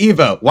to be at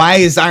Evo. Why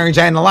is Iron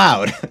Giant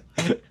allowed?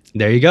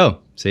 There you go.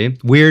 See,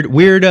 weird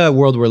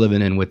world we're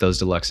living in with those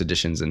deluxe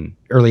editions and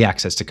early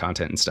access to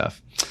content and stuff.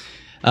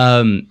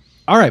 All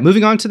right,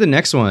 moving on to the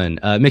next one.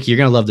 Mickey, you're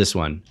gonna love this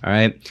one. All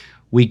right,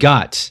 we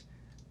got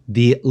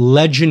the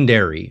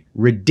legendary,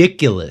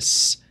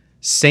 ridiculous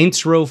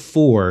Saints Row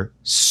 4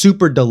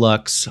 Super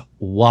Deluxe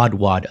Wad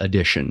Wad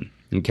Edition.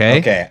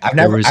 Okay. I've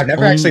never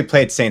actually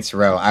played Saints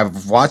Row.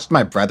 I've watched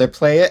my brother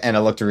play it, and it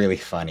looked really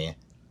funny.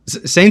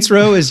 Saints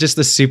Row is just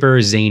the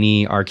super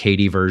zany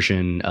arcadey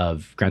version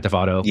of Grand Theft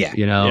Auto.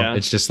 Yeah.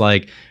 It's just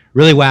like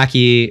really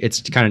wacky.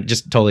 It's kind of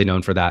just totally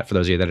known for that. For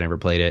those of you that have never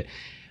played it,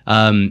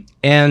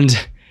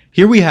 and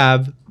here we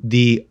have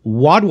the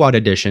Wad Wad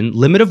Edition,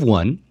 limit of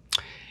 1,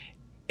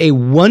 a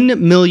 $1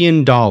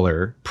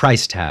 million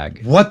price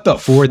tag. What the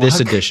for fuck? this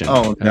edition?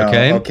 Oh no.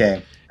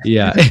 Okay.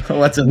 Yeah.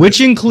 What's in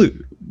which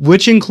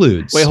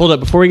includes. Wait, hold up.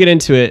 Before we get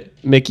into it,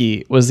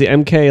 Mickey, was the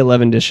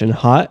MK11 edition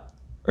hot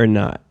or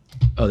not?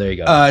 Oh, there you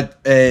go.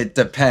 It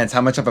depends.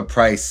 How much of a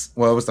price?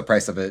 What was the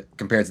price of it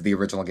compared to the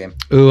original game?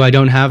 Ooh, I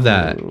don't have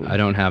that. I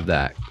don't have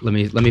that. Let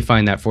me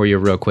find that for you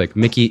real quick.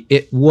 Mickey,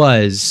 it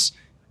was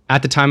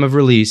at the time of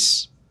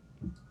release.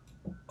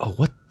 Oh,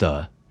 what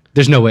the?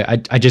 There's no way.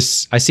 I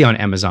see on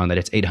Amazon that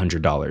it's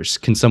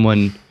 $800. Can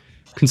someone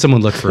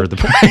look for the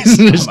price?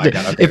 Oh my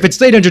God, okay. If it's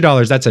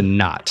 $800, that's a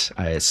not,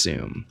 I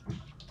assume.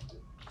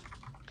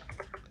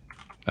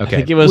 Okay. I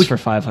think it was for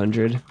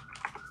 500.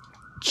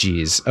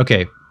 Jeez.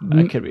 Okay.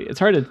 That could be. It's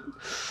hard to.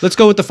 Let's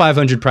go with the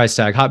 500 price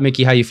tag. Hot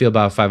Mickey, how you feel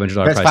about $500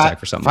 price tag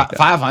for something like that?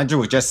 500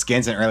 with just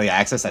skins and early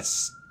access.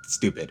 That's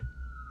stupid.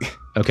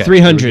 Okay.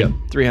 300.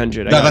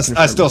 300. No,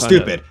 that's still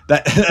stupid.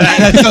 That's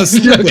still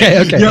stupid.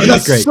 Okay.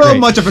 That's Great, so great.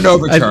 much of an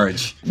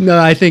overcharge. No,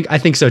 I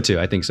think so too.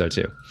 All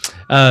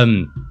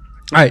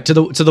right, to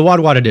the Wad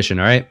Wad edition.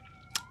 All right,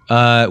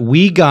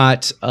 we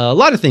got a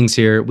lot of things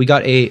here. We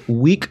got a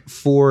week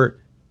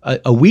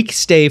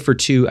stay for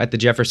 2 at the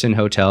Jefferson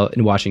Hotel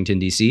in Washington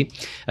D.C.,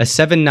 a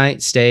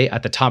 7-night stay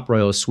at the Top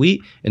Royal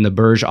Suite in the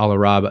Burj Al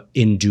Arab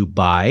in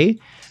Dubai.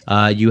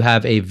 You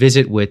have a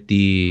visit with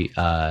the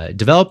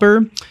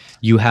developer.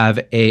 You have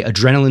a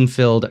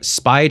adrenaline-filled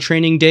spy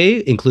training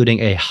day,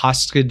 including a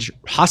hostage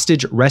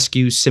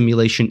rescue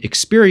simulation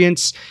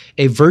experience,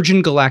 a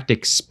Virgin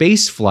Galactic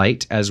space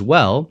flight as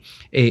well,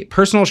 a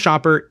personal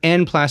shopper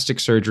and plastic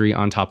surgery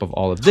on top of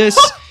all of this,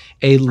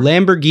 a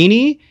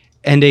Lamborghini,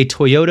 and a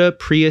Toyota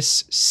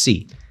Prius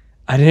C.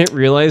 I didn't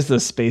realize the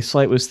space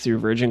flight was through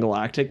Virgin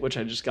Galactic, which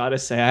I just gotta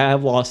say I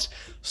have lost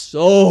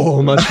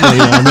so much money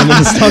on them in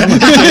the stock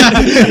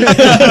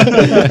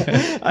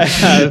market. I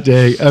have.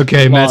 Dang.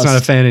 Okay, Matt's not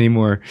a fan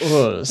anymor.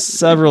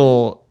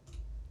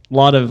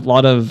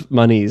 Lot of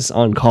monies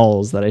on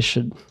calls that I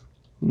should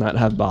not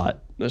have bought.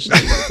 Let's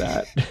just leave it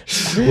at that.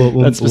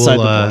 That's beside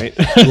the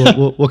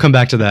point. We'll come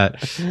back to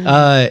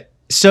that.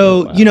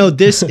 So,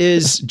 this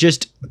is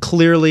just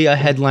clearly a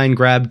headline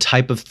grab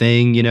type of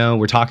thing.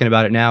 We're talking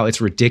about it now.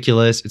 It's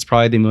ridiculous. It's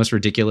probably the most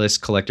ridiculous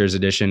collector's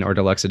edition or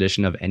deluxe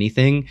edition of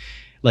anything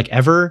like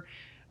ever.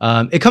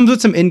 It comes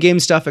with some in-game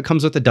stuff. It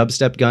comes with a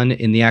dubstep gun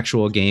in the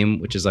actual game,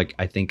 which is like,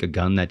 I think, a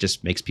gun that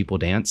just makes people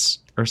dance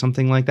or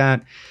something like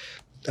that.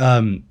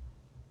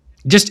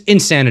 Just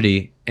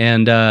insanity.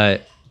 And how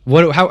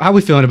are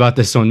we feeling about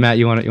this one? Matt,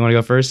 you want to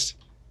go first?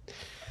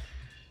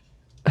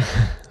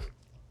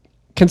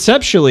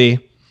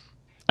 Conceptually,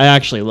 I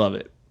actually love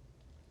it.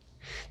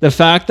 The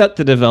fact that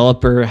the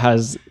developer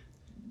has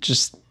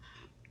just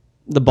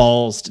the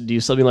balls to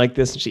do something like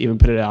this and to even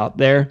put it out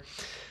there,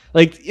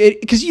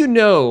 because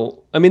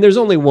there's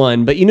only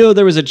one, but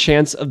there was a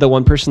chance of the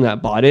one person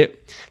that bought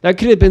it. That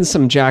could have been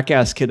some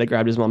jackass kid that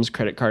grabbed his mom's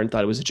credit card and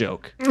thought it was a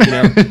joke.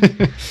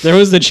 There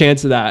was the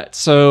chance of that.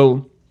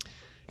 So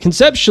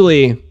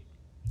conceptually,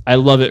 I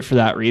love it for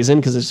that reason,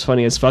 because it's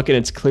funny as fuck and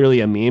it's clearly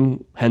a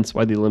meme, hence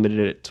why they limited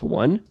it to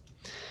 1.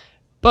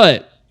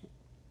 But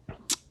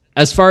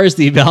as far as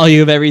the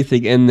value of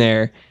everything in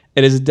there,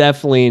 it is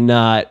definitely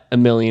not $1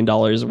 million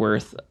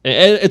worth.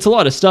 It's a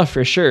lot of stuff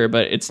for sure,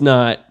 but it's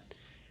not.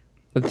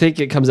 I think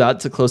it comes out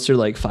to closer to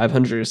like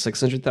 500 or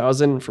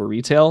 600,000 for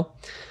retail.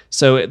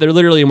 So they're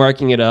literally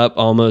marking it up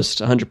almost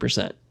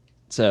 100%.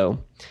 So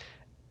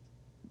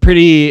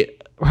pretty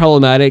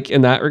problematic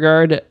in that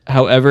regard.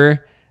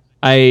 However,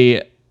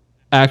 I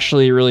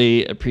actually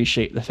really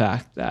appreciate the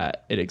fact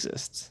that it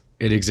exists.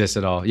 It exists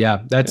at all.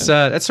 Yeah, that's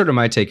sort of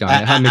my take on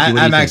it. I'm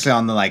actually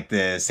on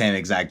the same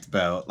exact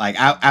boat. Like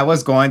I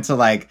was going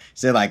to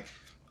say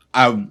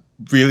I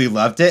really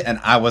loved it, and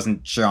I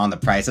wasn't sure on the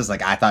prices.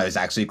 Like I thought it was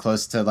actually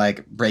close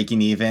to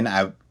breaking even.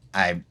 I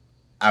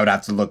would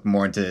have to look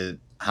more into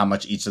how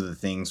much each of the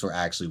things were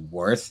actually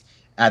worth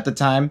at the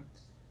time.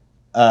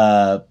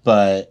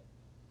 But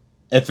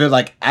if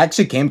it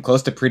actually came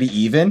close to pretty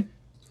even,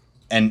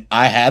 and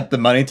I had the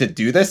money to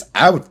do this,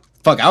 I would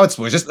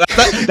switch.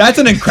 That's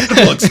an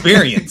incredible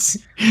experience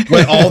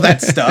with all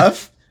that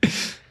stuff.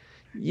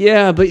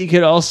 Yeah, but you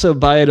could also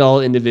buy it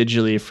all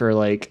individually for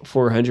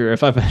 $400,000 or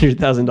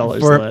 $500,000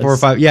 less. 4 or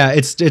 5. Yeah,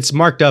 it's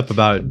marked up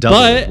about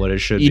double what it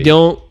should be.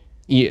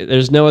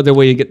 There's no other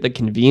way to get the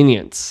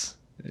convenience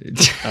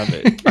of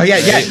it. Oh yeah.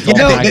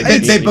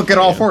 They book it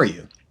all for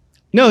you.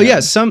 No,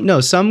 yeah.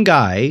 Some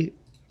guy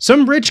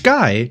some rich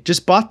guy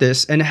just bought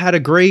this and had a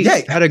great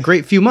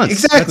few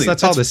months. Exactly.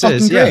 That's all this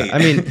is. Great. Yeah. I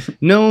mean,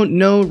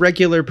 no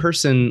regular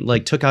person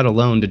like took out a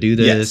loan to do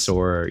this,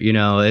 or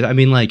I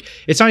mean, like,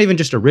 it's not even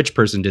just a rich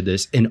person did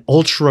this. An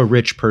ultra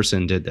rich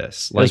person did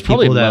this. Like, it's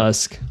probably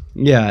Musk.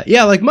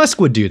 Yeah, like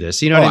Musk would do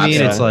this. You know what I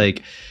mean? Absolutely.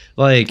 It's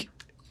like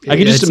I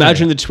can just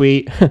imagine the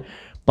tweet.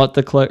 Bought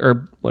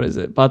the what is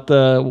it? Bought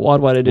the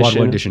Wad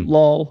edition.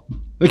 Lol.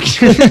 and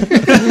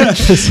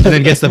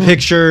then gets the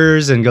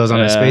pictures and goes on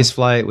a space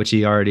flight, which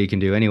he already can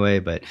do anyway.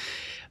 But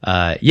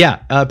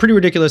pretty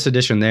ridiculous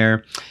edition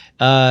there.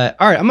 All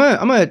right, I'm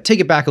gonna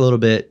take it back a little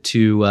bit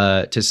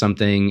to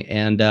something,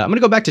 and I'm gonna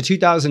go back to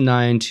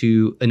 2009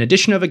 to an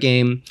edition of a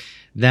game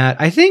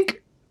that I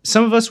think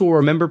some of us will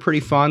remember pretty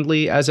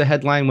fondly as a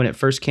headline when it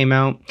first came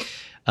out.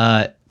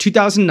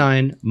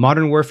 2009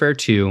 Modern Warfare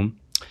 2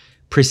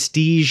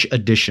 Prestige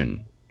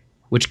Edition,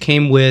 which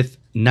came with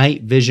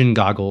night vision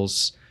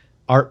goggles,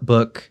 art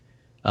book,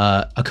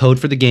 a code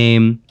for the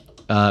game,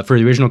 for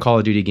the original Call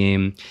of Duty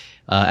game,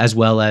 as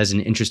well as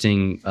an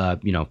interesting,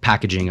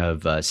 packaging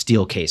of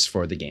steel case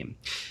for the game.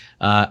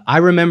 I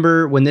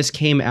remember when this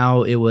came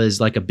out, it was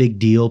like a big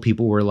deal.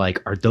 People were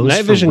like, "Are those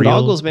night vision real?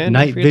 goggles, man?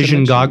 Night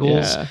vision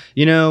goggles?"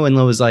 Yeah. And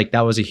it was like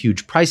that was a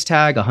huge price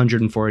tag,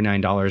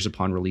 $149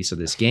 upon release of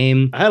this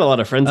game. I had a lot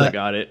of friends that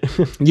got it.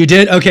 You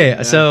did? Okay,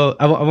 yeah. So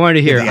I wanted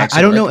to hear.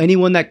 I don't know work?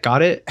 anyone that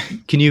got it.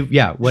 Can you?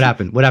 Yeah, what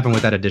happened? What happened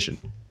with that edition?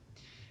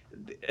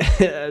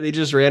 They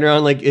just ran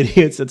around like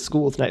idiots at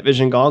school with night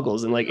vision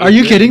goggles and like. Are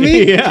you kidding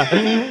me?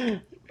 Yeah.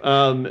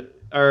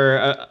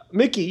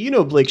 Mickey, you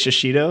know Blake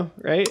Shishido,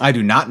 right? I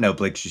do not know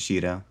Blake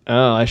Shishido.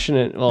 Oh, I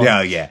shouldn't.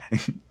 Well, Yeah.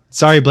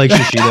 Sorry, Blake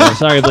Shishido.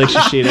 Sorry, Blake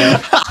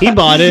Shishido. He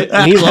bought it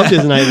and he loved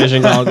his night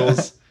vision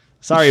goggles.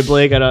 Sorry,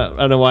 Blake. I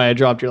don't know why I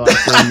dropped your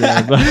last name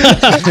there, but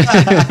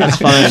that's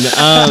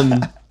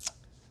fine.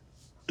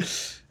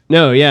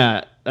 No,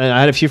 yeah. I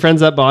had a few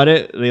friends that bought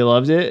it. They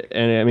loved it,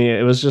 and I mean,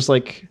 it was just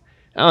like,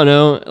 I don't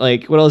know,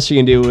 like what else you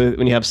can do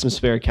when you have some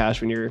spare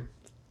cash when you're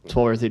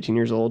 12 or 13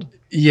 years old.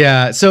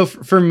 Yeah. So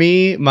for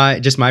me, my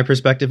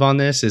perspective on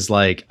this is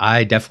like,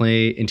 I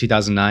definitely in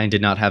 2009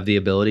 did not have the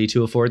ability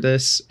to afford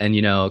this. And,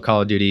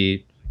 Call of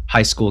Duty,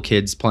 high school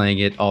kids playing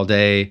it all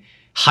day.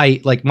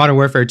 Like Modern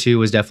Warfare 2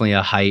 was definitely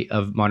a height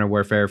of Modern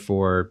Warfare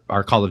for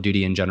our Call of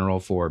Duty in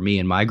general for me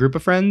and my group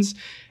of friends.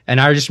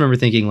 And I just remember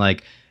thinking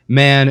like,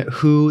 man,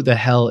 who the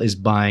hell is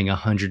buying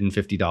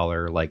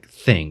 $150 like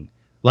thing?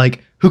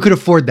 Like, who could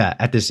afford that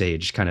at this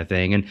age kind of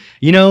thing? And,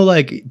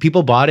 like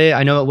people bought it.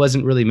 I know it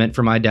wasn't really meant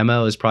for my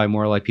demo. It was probably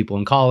more like people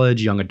in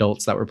college, young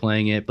adults that were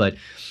playing it. But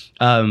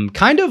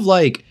kind of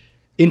like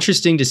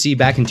interesting to see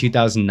back in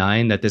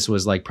 2009 that this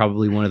was like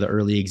probably one of the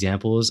early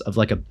examples of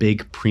like a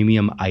big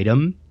premium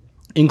item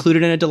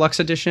included in a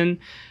deluxe edition.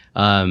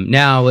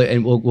 Now,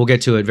 and we'll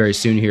get to it very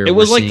soon here. It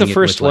was like the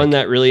first one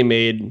that really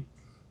made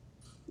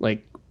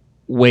like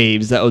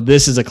waves that,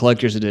 this is a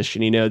collector's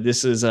edition.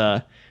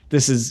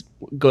 This is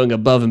going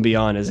above and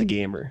beyond as a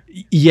gamer.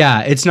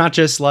 Yeah, it's not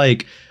just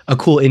like a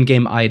cool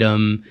in-game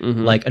item,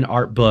 like an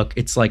art book.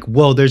 It's like,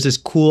 whoa, there's this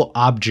cool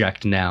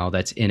object now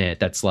that's in it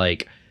that's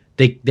like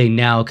they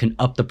now can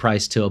up the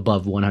price to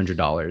above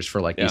 $100 for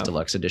like these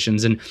deluxe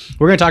editions. And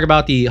we're going to talk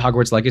about the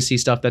Hogwarts Legacy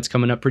stuff that's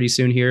coming up pretty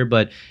soon here.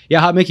 But yeah,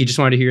 Hot Mickey, just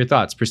wanted to hear your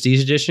thoughts.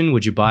 Prestige Edition,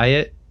 would you buy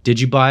it? Did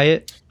you buy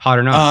it? Hot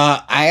or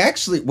not? I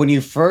actually, when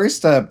you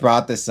first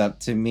brought this up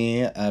to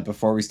me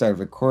before we started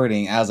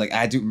recording, I was like,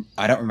 I don't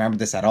remember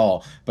this at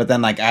all. But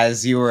then, like,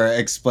 as you were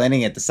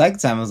explaining it the second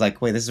time, I was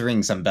like, wait, this is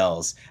ringing some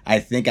bells. I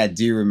think I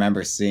do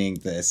remember seeing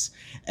this,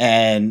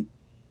 and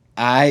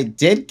I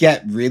did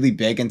get really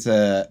big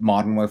into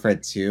Modern Warfare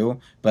 2,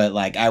 but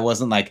like, I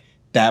wasn't like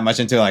that much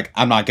into like,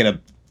 I'm not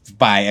gonna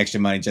buy extra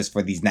money just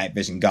for these night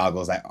vision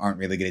goggles that aren't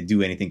really gonna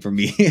do anything for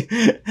me.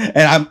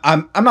 And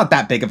I'm not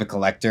that big of a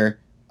collector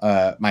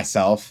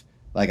myself.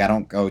 Like, I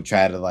don't go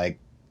try to like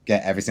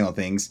get every single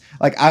things.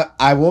 Like,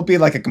 I will be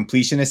like a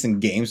completionist in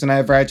games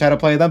whenever I try to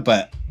play them,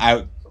 but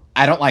I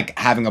don't like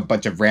having a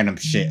bunch of random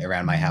shit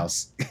around my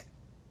house.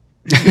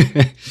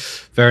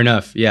 Fair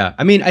enough. Yeah.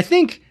 I mean, I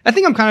think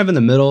I'm kind of in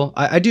the middle.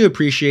 I do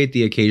appreciate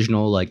the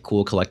occasional like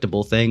cool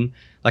collectible thing,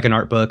 like an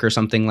art book or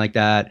something like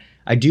that.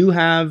 I do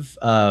have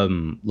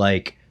some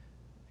like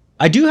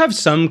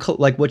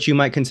what you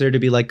might consider to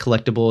be like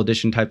collectible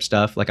edition type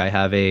stuff. Like I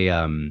have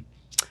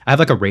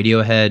like a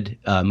Radiohead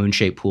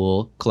Moonshaped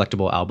Pool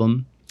collectible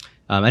album.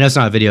 I know it's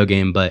not a video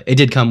game, but it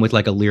did come with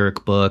like a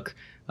lyric book,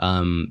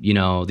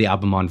 the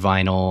album on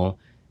vinyl,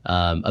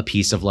 a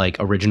piece of like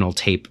original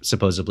tape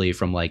supposedly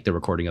from like the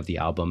recording of the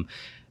album.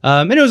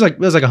 And it was like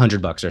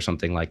 $100 or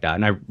something like that.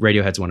 And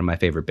Radiohead's one of my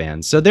favorite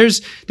bands. So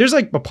there's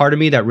like a part of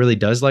me that really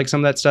does like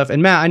some of that stuff.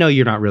 And Matt, I know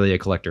you're not really a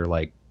collector.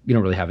 Like you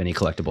don't really have any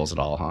collectibles at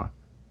all,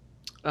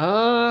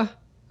 huh?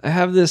 I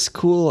have this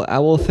cool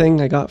owl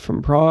thing I got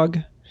from Prague.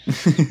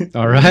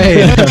 All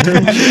right.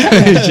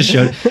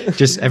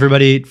 just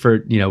everybody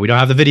for, we don't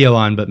have the video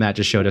on, but Matt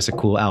just showed us a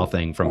cool owl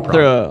thing from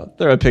Prague.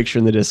 Throw a picture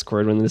in the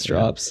Discord when this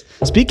drops.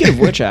 Speaking of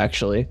which,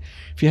 actually,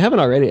 if you haven't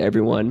already,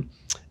 everyone,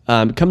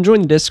 come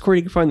join the Discord.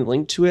 You can find the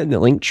link to it in the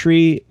link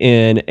tree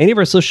in any of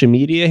our social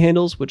media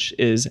handles, which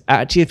is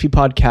at TFP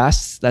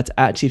Podcasts. That's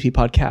at TFP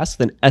Podcasts,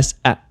 then S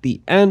at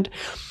the end.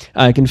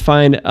 You can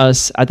find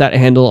us at that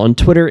handle on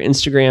Twitter,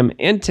 Instagram,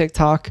 and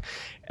TikTok.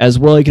 As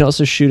well, you can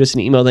also shoot us an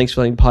email,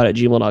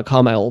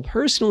 thanksforplayingpod@gmail.com. I will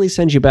personally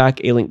send you back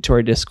a link to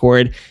our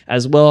Discord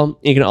as well.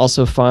 You can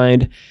also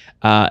find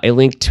a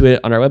link to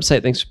it on our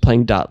website,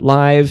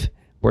 thanksforplaying.live,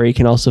 where you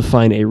can also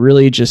find a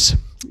really just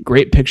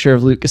great picture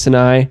of Lucas and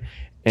I,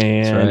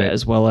 and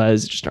as well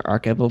as just an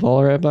archive of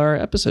all of our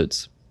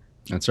episodes.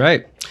 That's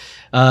right.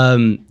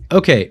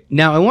 Okay,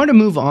 now I want to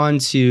move on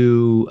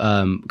to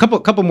a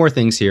couple more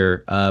things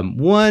here.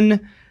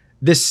 One,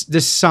 this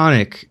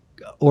Sonic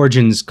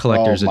Origins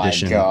Collector's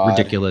Edition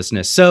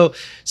ridiculousness. So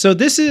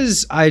this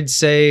is, I'd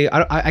say,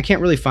 I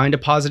can't really find a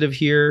positive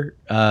here,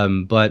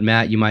 but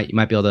Matt, you might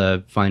be able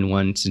to find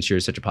one since you're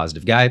such a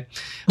positive guy.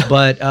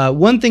 But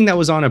one thing that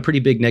was on a pretty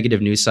big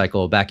negative news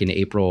cycle back in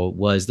April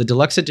was the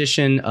deluxe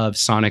edition of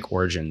Sonic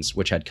Origins,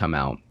 which had come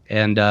out.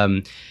 And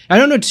I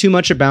don't know too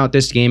much about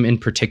this game in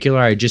particular.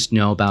 I just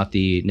know about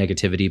the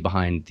negativity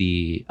behind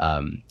the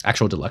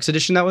actual deluxe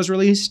edition that was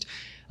released.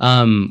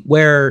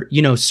 Where,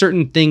 you know,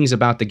 certain things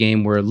about the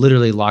game were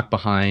literally locked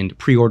behind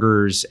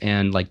pre-orders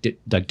and like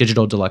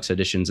digital deluxe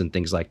editions and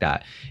things like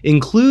that,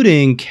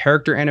 including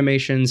character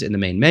animations in the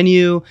main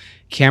menu,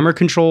 camera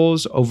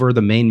controls over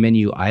the main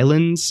menu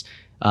islands,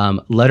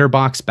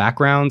 letterbox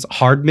backgrounds,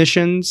 hard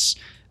missions,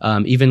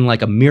 even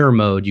like a mirror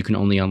mode you can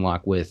only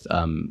unlock with,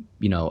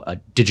 you know, a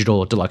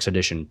digital deluxe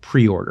edition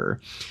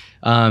pre-order.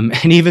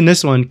 And even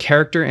this one,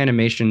 character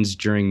animations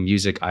during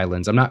music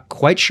islands. I'm not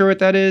quite sure what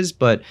that is,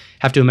 but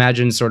have to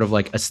imagine sort of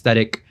like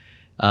aesthetic,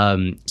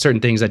 certain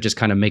things that just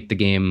kind of make the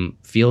game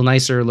feel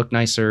nicer, look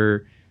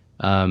nicer.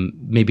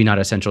 Maybe not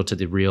essential to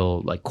the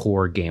real like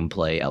core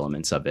gameplay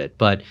elements of it.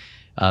 But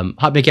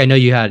Hot Mickey, I know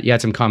you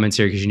had some comments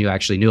here because you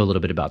actually knew a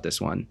little bit about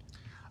this one.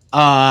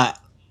 God,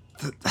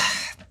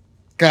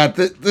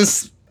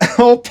 this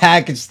whole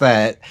package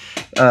that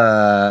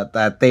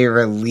they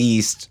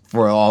released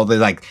for all the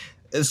like.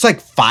 It's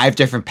like 5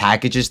 different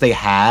packages they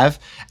have,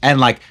 and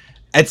like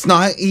it's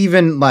not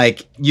even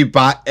like you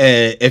buy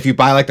if you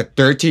buy like the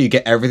third tier you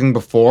get everything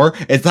before.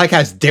 It's like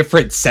has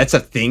different sets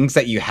of things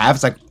that you have.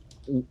 It's like,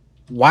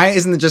 why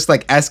isn't it just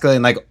like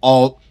escalating like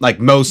all like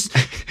most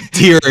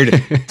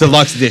tiered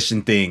deluxe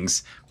edition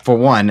things for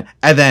one,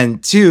 and then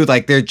 2,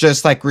 like they're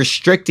just like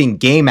restricting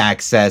game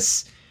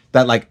access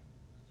that like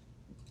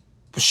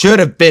should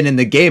have been in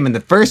the game in the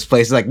first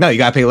place. It's like, no, you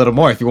gotta pay a little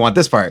more if you want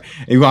this part,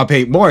 and you want to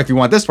pay more if you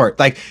want this part.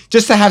 Like,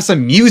 just to have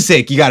some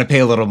music, you gotta pay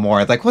a little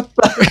more. It's like, what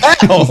the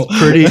hell?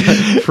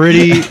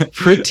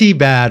 pretty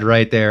bad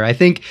right there. I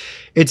think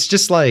it's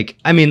just like,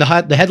 I mean, the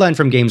headline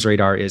from Games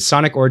Radar is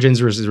Sonic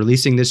Origins is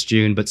releasing this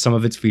June, but some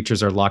of its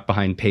features are locked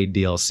behind paid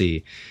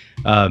DLC.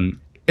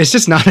 It's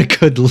just not a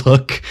good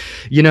look,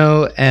 you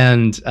know.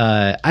 And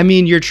I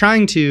mean, you're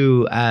trying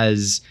to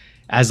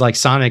as like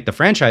Sonic the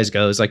franchise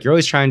goes, like you're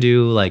always trying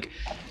to like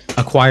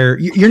acquire,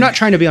 you're not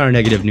trying to be on a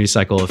negative news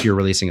cycle if you're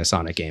releasing a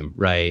Sonic game,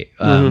 right?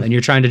 And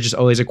you're trying to just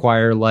always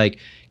acquire, like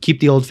keep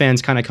the old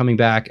fans kind of coming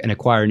back and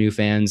acquire new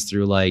fans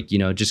through like, you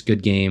know, just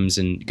good games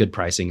and good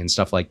pricing and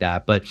stuff like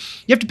that. But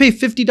you have to pay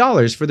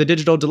 $50 for the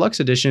digital deluxe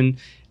edition,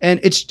 and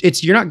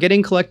it's you're not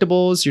getting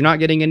collectibles, you're not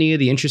getting any of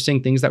the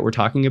interesting things that we're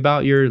talking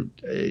about. You're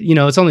you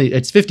know, it's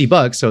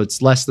 $50, so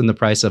it's less than the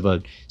price of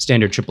a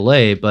standard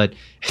AAA, but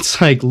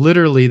it's like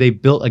literally they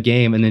built a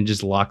game and then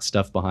just locked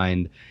stuff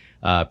behind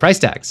price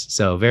tags.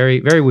 So very,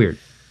 very weird.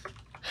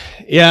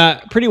 Yeah,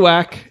 pretty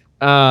whack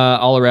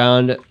all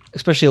around,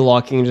 especially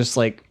locking,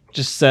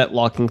 just set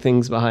locking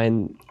things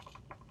behind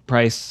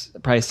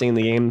pricing in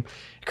the game.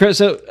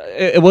 So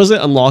it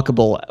wasn't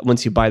unlockable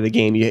once you buy the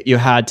game. You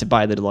had to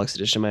buy the deluxe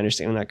edition. Am I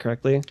understanding that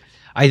correctly?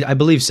 I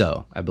believe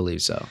so.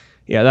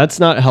 Yeah, that's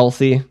not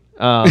healthy.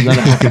 Not a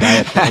healthy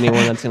diet for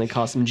anyone. That's going to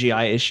cause some GI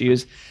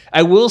issues.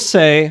 I will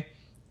say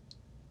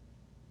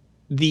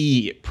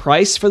the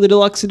price for the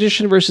deluxe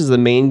edition versus the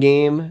main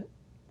game,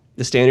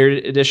 the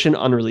standard edition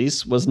on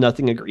release, was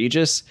nothing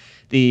egregious.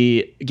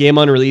 The game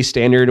on release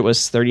standard was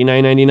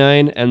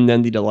 $39.99, and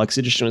then the deluxe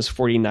edition was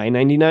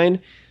 $49.99.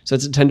 So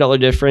it's a $10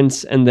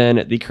 difference. And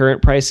then the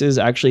current prices,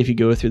 actually, if you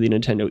go through the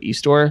Nintendo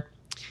eStore,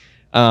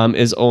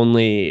 is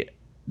only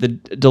the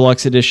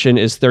deluxe edition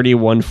is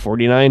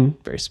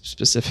 $31.49, very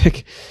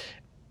specific,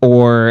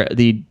 or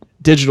the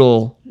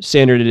digital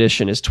standard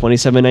edition is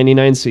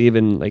 $27.99. So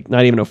even like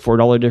not even a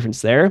 $4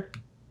 difference there.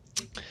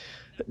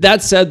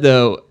 That said,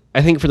 though,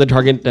 I think for the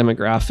target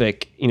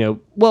demographic, you know,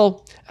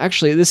 well,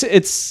 actually,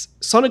 it's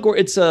Sonic.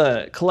 It's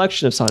a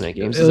collection of Sonic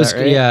games. Is that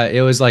right? Yeah,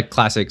 it was like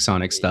classic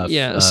Sonic stuff.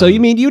 Yeah. So you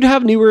mean you'd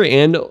have newer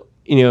and,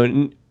 you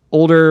know,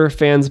 older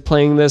fans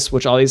playing this,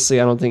 which obviously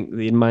I don't think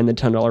they'd mind the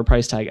 $10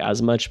 price tag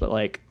as much. But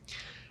like,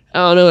 I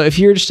don't know, if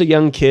you're just a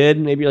young kid,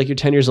 maybe like you're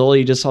 10 years old,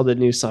 you just saw the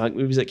new Sonic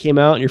movies that came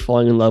out, and you're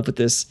falling in love with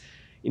this,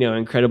 you know,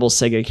 incredible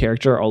Sega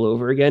character all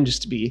over again,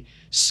 just to be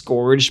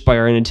scourged by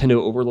our Nintendo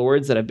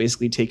overlords that have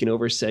basically taken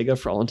over Sega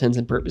for all intents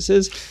and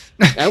purposes.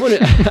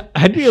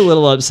 I'd be a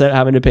little upset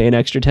having to pay an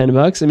extra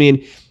 $10. I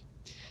mean,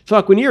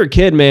 fuck, when you're a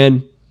kid,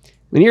 man,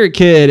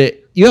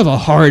 you have a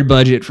hard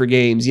budget for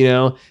games, you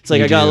know? It's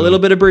like, I got a little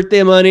bit of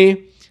birthday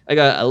money, I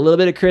got a little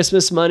bit of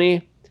Christmas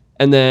money,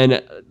 and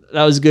then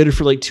that was good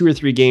for like 2 or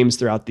 3 games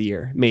throughout the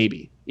year,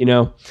 maybe, you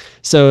know?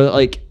 So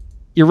like,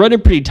 you're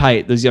running pretty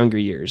tight those younger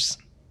years.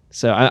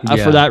 So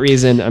for that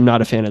reason, I'm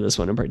not a fan of this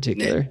one in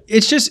particular.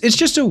 It's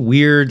just a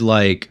weird,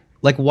 like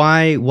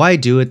why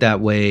do it that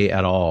way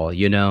at all?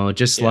 You know,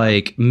 just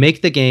like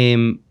make the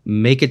game,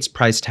 make its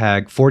price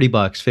tag $40,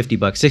 $50,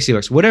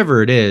 $60,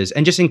 whatever it is,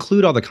 and just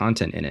include all the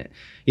content in it.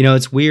 You know,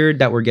 it's weird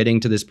that we're getting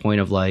to this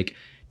point of like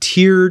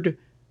tiered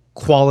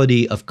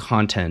quality of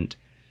content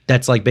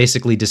that's like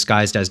basically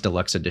disguised as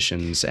deluxe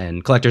editions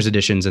and collector's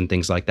editions and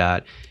things like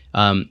that.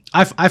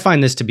 I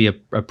find this to be a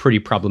pretty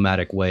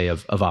problematic way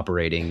of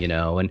operating, you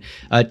know. And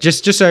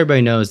just so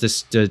everybody knows,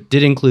 this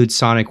did include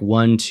Sonic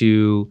 1,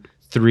 2,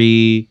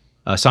 3,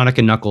 Sonic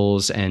and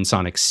Knuckles, and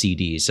Sonic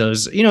CD. So it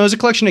was, you know, it was a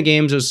collection of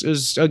games. It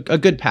was a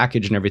good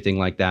package and everything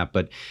like that.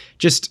 But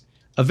just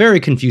a very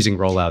confusing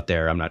rollout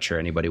there. I'm not sure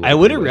anybody would. I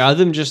would have rather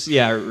them just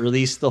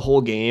release the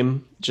whole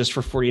game just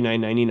for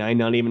 $49.99,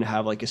 not even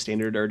have like a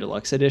standard or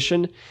deluxe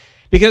edition.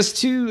 Because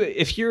too,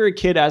 if you're a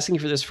kid asking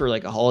for this for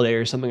like a holiday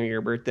or something on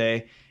your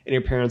birthday, and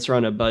your parents are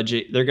on a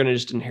budget, they're going to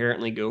just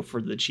inherently go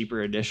for the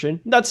cheaper edition.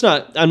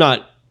 I'm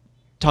not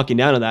talking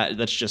down on that.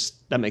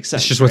 That makes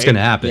sense. It's just what's going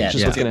to happen. Yeah, it's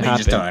just what's going to happen.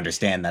 You just don't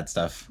understand that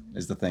stuff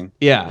is the thing.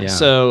 Yeah.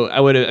 So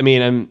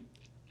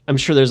I'm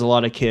sure there's a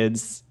lot of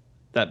kids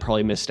that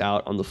probably missed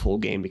out on the full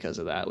game because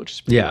of that, which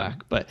is pretty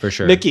whack. But for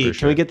sure. Mickey,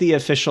 can we get the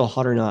official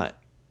hot or not?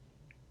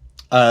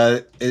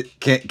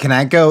 Can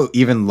I go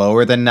even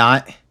lower than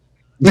not?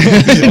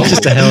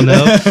 Just a hell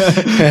no.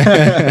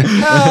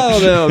 Hell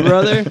no,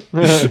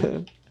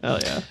 brother. Hell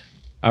yeah.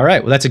 All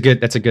right. Well, that's a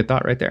good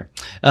thought right there.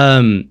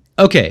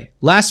 Okay.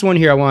 Last one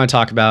here I want to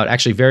talk about,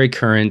 actually very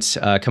current,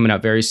 coming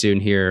out very soon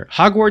here.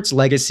 Hogwarts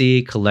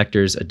Legacy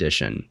Collector's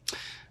Edition.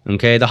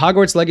 Okay. The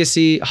Hogwarts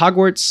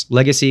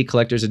Legacy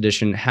Collector's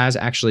Edition has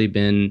actually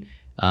been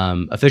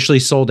officially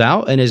sold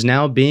out and is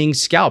now being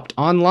scalped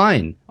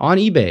online on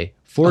eBay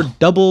for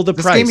double the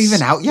price. This game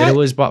even out yet? That it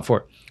was bought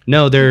for.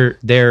 No,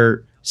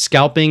 they're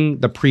scalping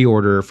the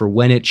pre-order for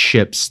when it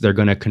ships. They're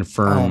going to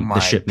confirm the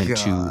shipment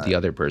to the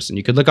other person.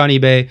 You could look on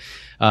eBay.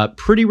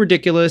 Pretty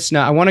ridiculous.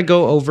 Now, I want to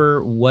go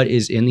over what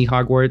is in the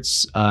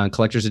Hogwarts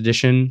Collector's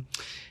Edition.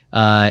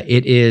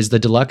 It is the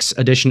deluxe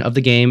edition of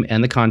the game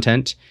and the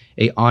content,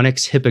 a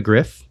Onyx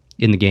Hippogriff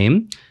in the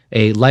game,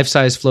 a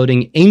life-size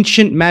floating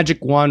ancient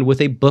magic wand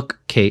with a book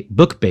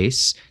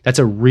base. That's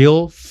a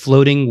real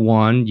floating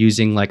wand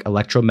using like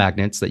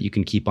electromagnets that you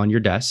can keep on your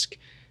desk.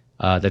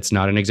 That's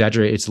not an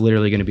exaggeration. It's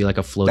literally going to be like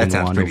a floating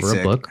wand over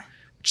sick. A book,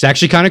 which is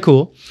actually kind of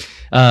cool.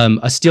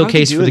 A steel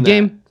case for the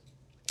game,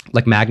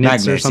 like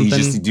magnets or something. You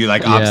just do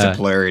like opposite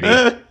polarity.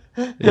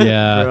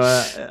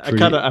 Yeah, I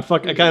kind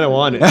of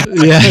want it.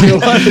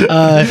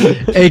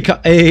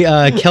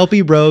 A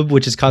Kelpie robe,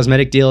 which is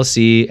cosmetic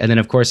DLC, and then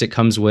of course it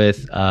comes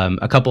with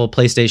a couple of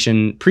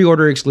PlayStation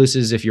pre-order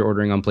exclusives if you're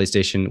ordering on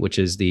PlayStation, which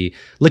is the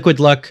Liquid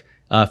Luck,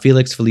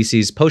 Felix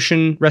Felici's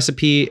potion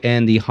recipe,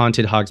 and the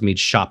Haunted Hogsmeade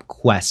shop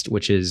quest,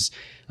 which is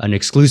an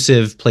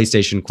exclusive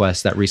PlayStation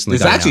quest that recently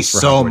got announced. There's actually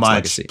so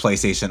much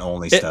PlayStation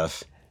only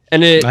stuff.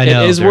 And it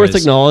is worth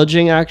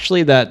acknowledging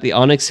actually that the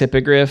Onyx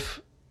Hippogriff,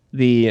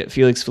 the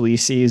Felix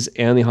Felicis,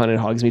 and the Haunted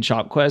Hogsmeade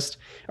shop quest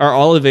are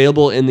all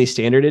available in the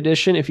standard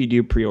edition if you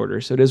do pre-order.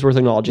 So it is worth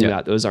acknowledging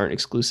that those aren't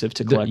exclusive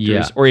to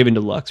collectors or even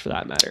deluxe for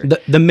that matter.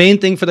 The main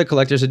thing for the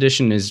collector's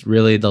edition is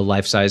really the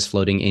life-size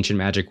floating ancient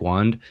magic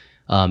wand.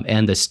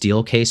 And the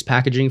steel case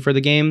packaging for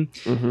the game.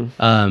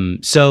 Mm-hmm.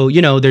 So,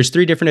 you know, there's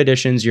 3 different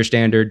editions, your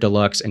standard,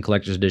 deluxe, and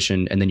collector's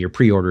edition, and then your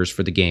pre-orders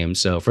for the game.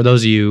 So for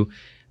those of you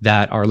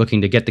that are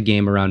looking to get the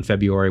game around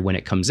February when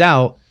it comes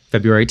out,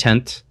 February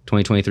 10th,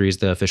 2023 is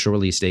the official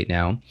release date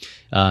now.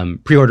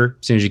 Pre-order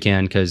as soon as you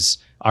can, because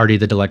already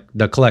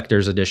the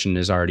collector's edition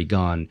is already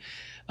gone.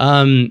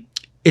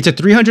 It's a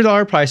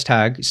 $300 price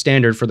tag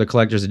standard for the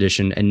collector's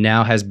edition, and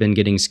now has been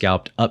getting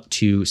scalped up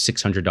to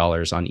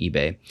 $600 on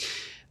eBay.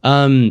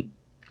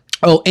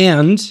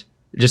 And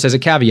just as a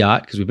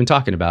caveat, because we've been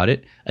talking about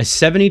it, a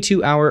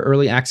 72-hour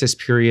early access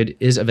period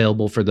is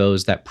available for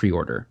those that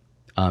pre-order.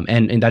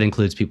 And that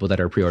includes people that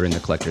are pre-ordering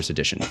the collector's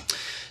edition.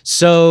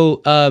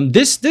 So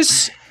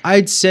this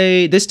I'd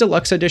say this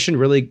deluxe edition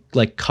really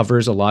like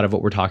covers a lot of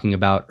what we're talking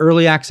about.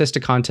 Early access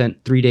to content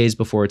 3 days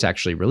before it's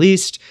actually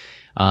released.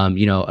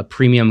 You know, a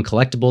premium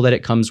collectible that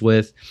it comes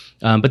with.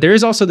 But there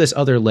is also this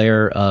other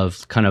layer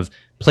of kind of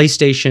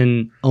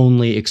PlayStation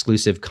only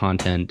exclusive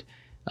content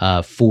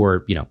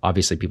for, you know,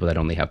 obviously people that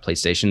only have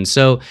PlayStation.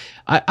 So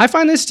I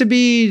find this to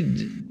be,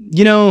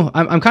 you know,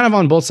 I'm kind of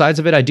on both sides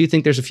of it. I do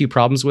think there's a few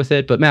problems with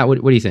it, but Matt,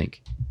 what do you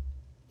think?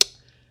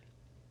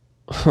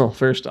 Well,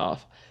 first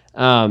off,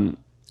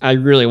 I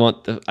really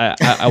want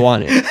I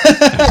want it.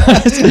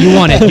 You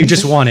want it. You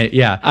just want it.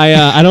 Yeah.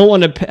 I don't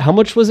want to pay. How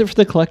much was it for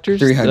the collectors?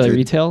 300.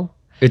 Retail?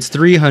 It's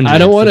 300. I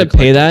don't want to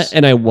pay that,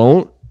 and I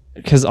won't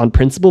because on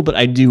principle, but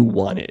I do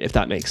want it, if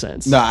that makes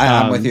sense. No,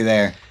 I'm with you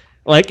there.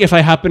 Like if I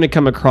happen to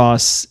come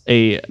across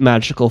a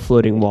magical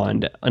floating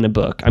wand in a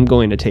book, I'm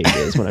going to take it.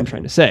 Is what I'm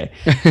trying to say.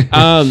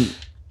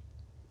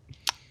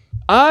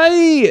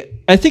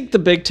 I think the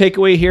big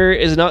takeaway here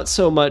is not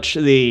so much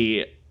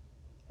the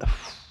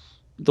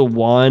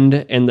wand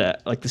and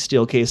the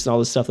steel case and all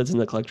the stuff that's in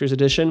the collector's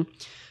edition.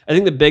 I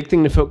think the big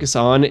thing to focus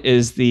on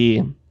is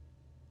the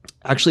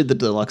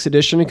deluxe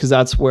edition, because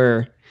that's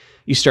where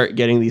you start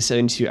getting these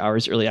 72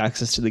 hours early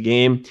access to the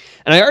game.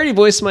 And I already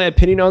voiced my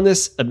opinion on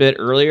this a bit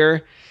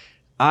earlier.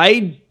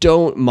 I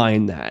don't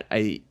mind that.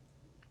 I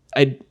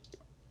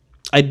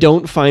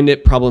don't find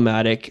it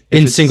problematic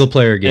in single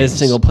player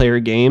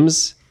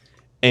games.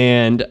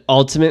 And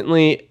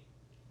ultimately,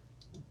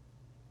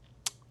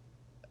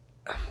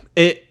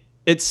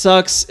 it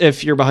sucks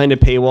if you're behind a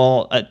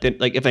paywall.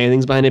 If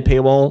anything's behind a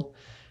paywall,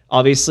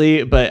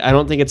 obviously. But I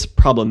don't think it's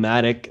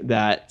problematic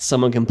that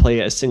someone can play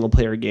a single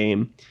player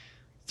game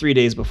 3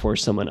 days before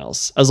someone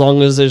else, as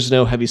long as there's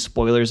no heavy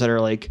spoilers that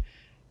are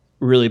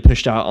really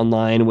pushed out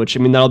online. Which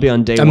that'll be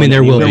on day one.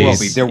 There will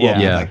be. There will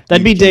be. Yeah.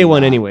 That'd be day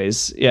one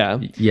anyways. Yeah.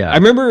 Yeah. I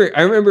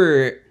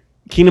remember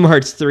Kingdom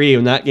Hearts 3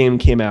 when that game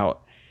came out.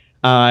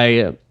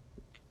 Some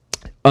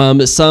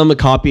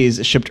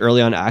copies shipped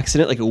early on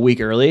accident, like a week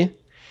early.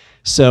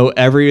 So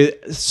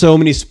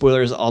many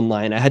spoilers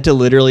online. I had to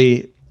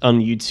literally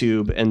on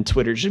YouTube and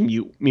Twitter just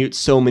mute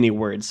so many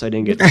words so I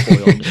didn't get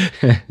spoiled.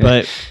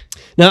 But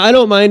no, I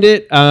don't mind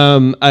it.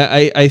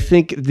 I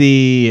think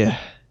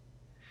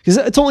because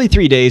it's only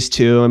 3 days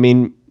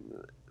too.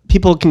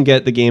 People can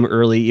get the game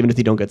early even if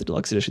they don't get the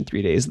deluxe edition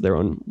 3 days. Their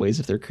own ways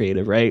if they're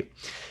creative, right?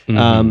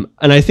 Mm-hmm.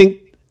 And I think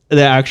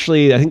that I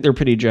think they're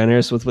pretty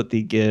generous with what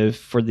they give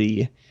for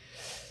the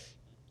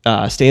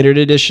standard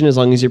edition, as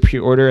long as you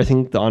pre-order. I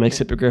think the Onyx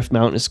Hippogriff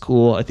mount is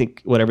cool. I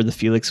think whatever the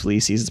Felix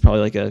Felices is probably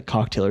like a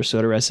cocktail or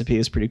soda recipe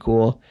is pretty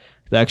cool.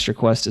 The extra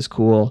quest is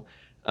cool.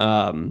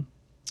 And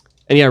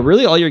yeah,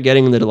 really all you're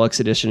getting in the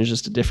deluxe edition is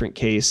just a different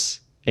case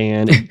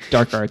and a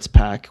Dark Arts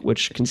pack,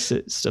 which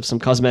consists of some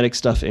cosmetic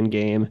stuff in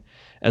game,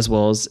 as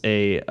well as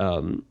a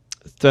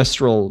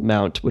Thestral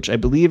mount, which I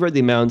believe are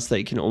the mounts that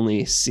you can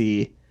only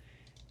see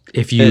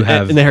if you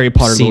have in the Harry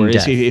Potter lore,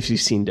 if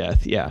you've seen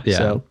Death. Yeah.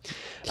 So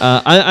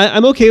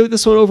I'm okay with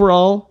this one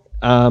overall.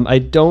 I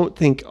don't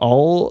think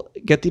I'll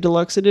get the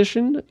deluxe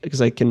edition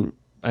because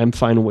I'm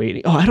fine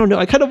waiting. Oh, I don't know.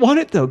 I kind of want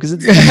it though because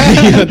it's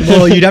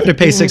well, you'd have to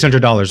pay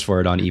 $600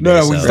 for it on eBay.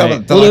 No, we so. still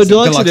right. The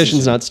deluxe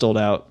edition's not sold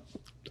out.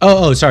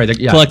 Oh, sorry. The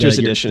collector's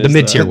edition, the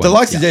mid-tier one. The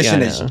deluxe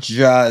edition is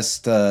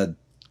just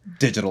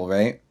digital,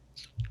 right?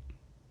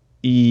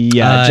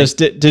 Yeah, just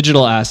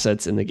digital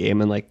assets in the game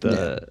and like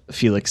the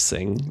Felix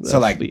thing. So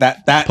like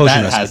that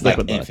has like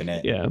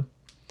infinite. Yeah.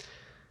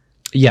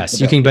 Yes,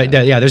 you can. But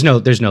there's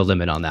no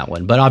limit on that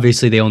one. But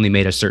obviously, they only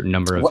made a certain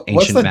number of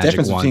ancient magic wands that are floating. What's the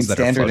difference between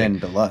standard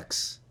and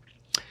deluxe?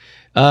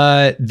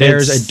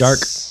 There's a dark.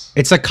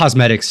 It's like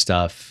cosmetic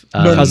stuff.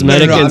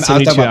 Cosmetic and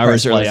 72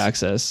 hours early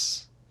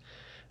access.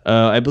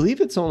 I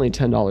believe it's only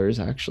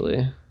 $10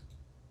 actually.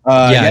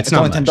 It's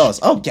not only $10.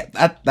 Oh, yeah,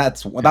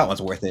 that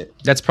one's worth it.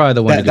 That's probably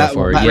the one to go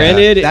for.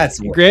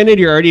 Granted,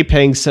 you're already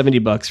paying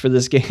 $70 for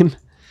this game,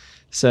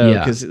 so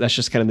because that's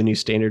just kind of the new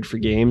standard for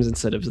games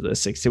instead of the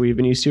 60 we've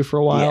been used to for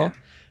a while. Yeah.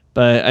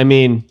 But a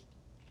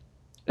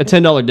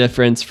 $10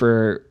 difference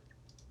for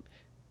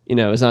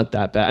is not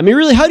that bad.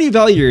 Really, how do you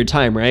value your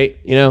time, right?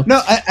 No,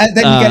 then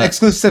you get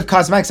exclusive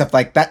cosmetic stuff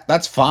like that.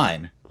 That's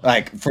fine.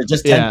 Like for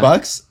just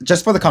 $10,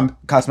 just for the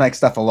cosmetic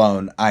stuff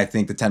alone, I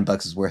think the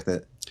 $10 is worth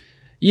it.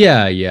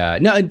 Yeah.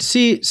 No,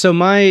 see, so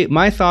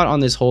my thought on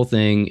this whole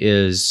thing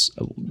is,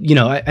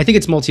 I think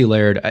it's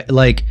multi-layered.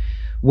 Like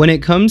when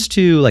it comes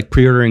to like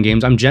pre-ordering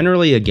games, I'm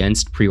generally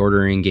against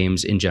pre-ordering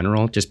games in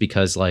general, just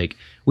because like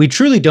we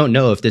truly don't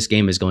know if this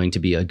game is going to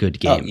be a good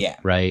game,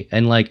 right?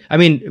 And like,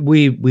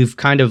 we've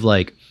kind of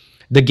like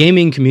the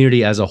gaming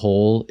community as a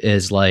whole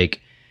is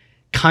like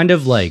kind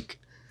of like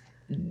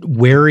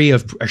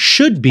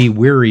should be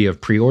weary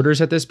of pre-orders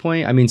at this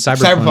point.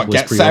 Cyberpunk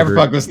was pre-ordered.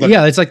 Cyberpunk was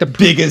it's like the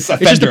biggest.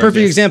 It's just the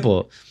perfect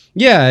example.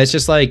 Yeah, it's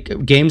just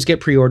like games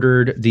get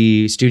pre-ordered.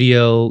 The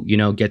studio,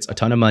 gets a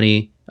ton of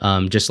money,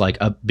 just like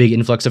a big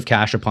influx of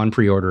cash upon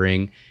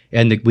pre-ordering,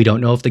 and we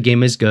don't know if the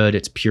game is good.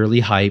 It's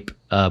purely hype.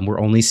 We're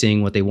only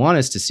seeing what they want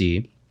us to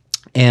see,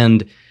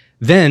 and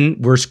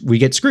then we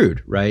get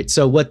screwed, right?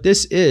 So what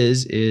this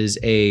is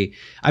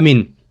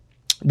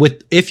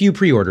if you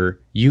pre-order,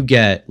 you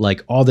get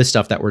like all this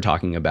stuff that we're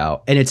talking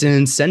about, and it's an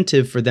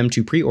incentive for them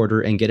to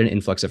pre-order and get an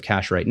influx of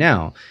cash right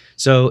now.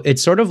 So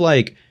it's sort of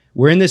like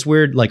we're in this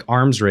weird like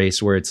arms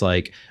race where it's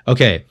like,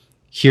 okay,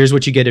 here's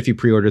what you get if you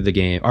pre-order the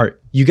game, or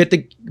you get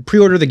the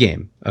pre-order the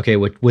game, okay,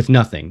 with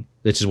nothing.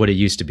 This is what it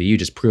used to be. You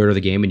just pre-order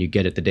the game and you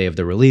get it the day of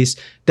the release.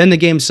 Then the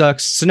game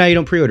sucks, so now you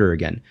don't pre-order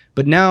again.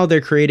 But now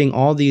they're creating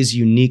all these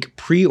unique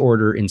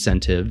pre-order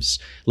incentives,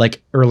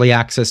 like early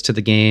access to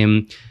the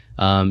game,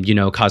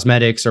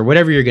 cosmetics or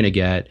whatever you're going to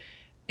get.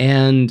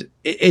 And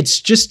it's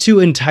just to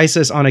entice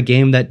us on a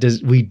game that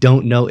we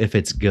don't know if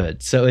it's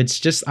good. So it's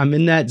just, I'm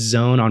in that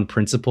zone on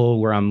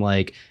principle where I'm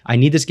like, I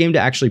need this game to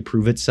actually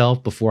prove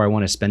itself before I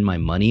want to spend my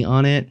money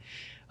on it.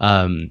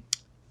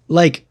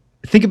 like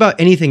think about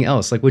anything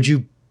else. Like, would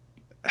you?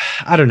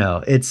 I don't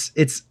know. It's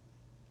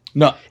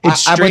No,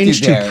 it's I'm with you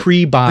strange to there.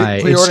 pre-buy.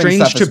 It's Pre-ordering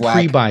strange stuff to is whack.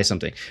 pre-buy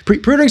something.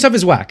 Pre-ordering stuff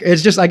is whack.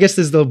 It's just, I guess,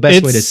 this is the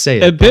best way to say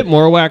it. A bit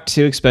more whack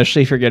too,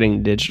 especially if you're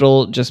getting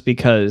digital, just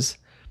because.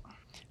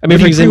 I mean,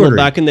 What for are you example, pre-ordering?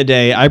 back in the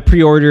day, I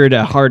pre-ordered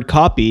a hard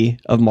copy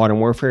of Modern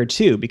Warfare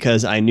 2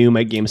 because I knew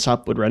my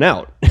GameStop would run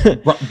out. Brawl,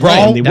 That's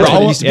Brawl, what it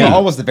was, used to be.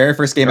 Brawl was the very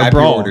first game Or I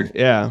Brawl, pre-ordered.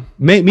 yeah.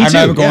 Me I too.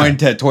 remember going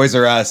to Toys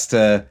R Us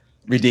to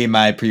redeem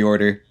my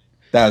pre-order.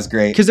 That was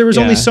great. Because there was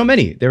only Yeah. so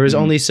many. There was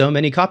only so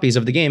many copies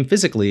of the game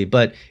physically.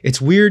 But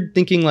it's weird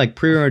thinking like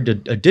pre-order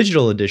a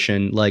digital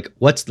edition. Like,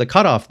 what's the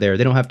cutoff there?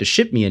 They don't have to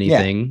ship me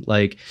anything.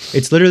 Like,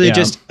 it's literally Yeah.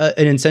 just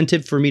an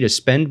incentive for me to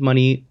spend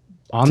money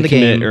on To the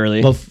commit game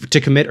early. to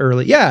commit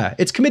early. Yeah,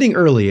 it's committing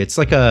early. It's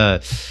like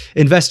a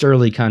invest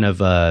early kind of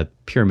a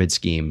pyramid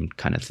scheme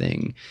kind of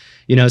thing.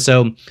 You know,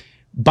 so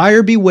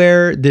buyer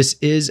beware. This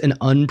is an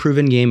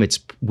unproven game.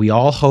 We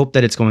all hope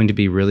that it's going to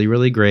be really,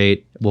 really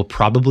great. We'll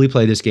probably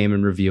play this game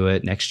and review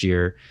it next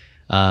year.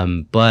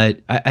 But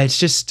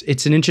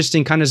it's an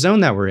interesting kind of zone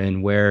that we're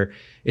in where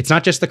it's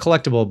not just the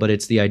collectible, but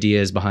it's the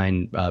ideas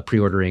behind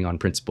pre-ordering on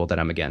principle that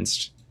I'm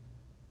against.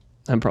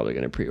 I'm probably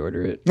going to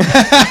pre-order it.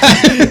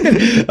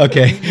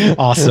 Okay,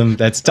 awesome.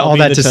 That's I'll all be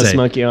that the to test say.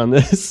 monkey on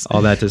this.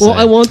 All that to Well,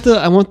 say.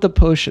 I want the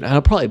potion.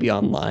 I'll probably be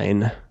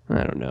online.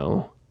 I don't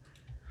know.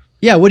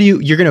 Yeah, what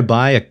you're gonna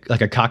buy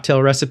a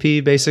cocktail recipe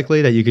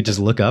basically that you could just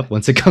look up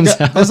once it comes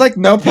out? There's like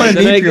no point in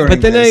Then me I- pre-ordering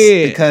but then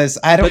this I- because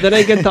I don't. But then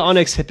I get the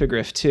Onyx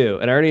Hippogriff too,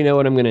 and I already know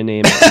what I'm going to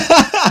name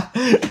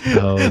it.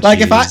 Oh, like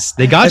if I jeez.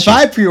 They got if you.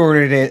 I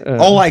pre-ordered it,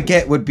 all I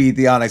get would be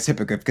the Onyx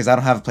Hippogriff because I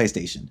don't have a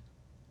PlayStation.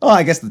 Oh,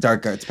 I guess the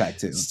Dark Arts pack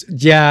too.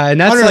 Yeah, and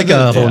that's I don't like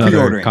know, a whole nother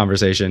pre-ordering.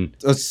 conversation.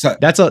 So,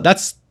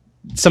 That's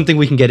something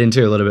we can get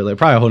into a little bit later.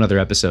 Probably a whole nother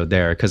episode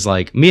there because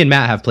like me and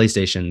Matt have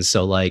PlayStations,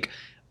 so like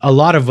a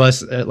lot of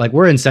us like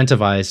we're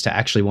incentivized to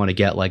actually want to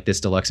get like this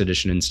deluxe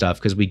edition and stuff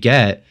because we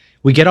get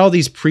all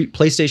these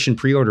PlayStation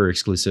pre-order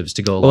exclusives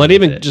to go along Well, it with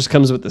even it. just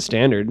comes with the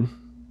standard.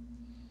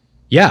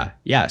 Yeah.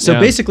 So Yeah.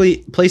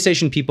 basically,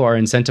 PlayStation people are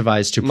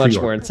incentivized to Much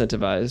pre-order. more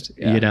incentivized.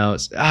 Yeah. You know,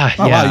 oh yeah,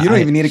 wow, you don't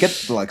I- even need to get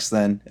the deluxe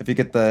then if you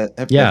get the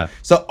Hippogriff. Yeah.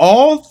 So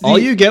all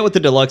you get with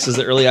the deluxe is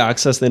the early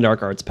access and the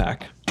Dark Arts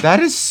pack. that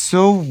is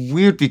so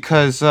weird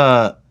because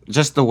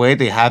just the way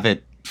they have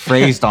it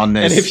phrased on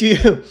this. And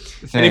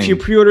if you thing.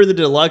 pre-order the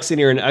deluxe and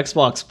you're an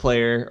Xbox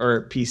player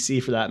or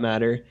PC for that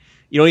matter,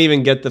 you don't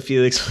even get the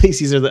Felix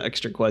Felices or the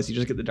extra quests. You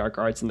just get the Dark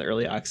Arts and the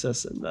early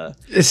access and the.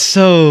 It's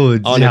so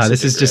Onyx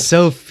this is Hippogriff. just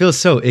so feels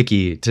so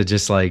icky to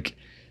just like,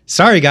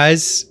 sorry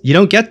guys, you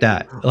don't get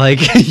that. Like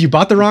you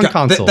bought the wrong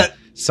console.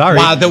 Sorry.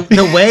 Wow,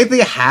 the way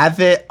they have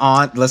it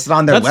listed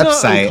on their That's not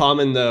website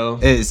uncommon though.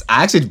 is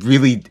I actually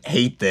really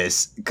hate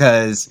this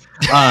because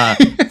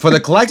for the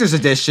collector's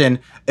edition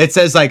it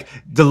says like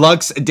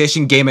deluxe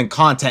edition game and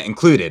content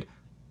included.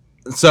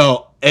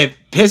 So it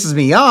pisses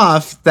me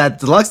off that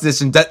deluxe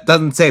edition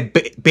doesn't say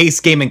base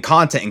game and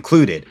content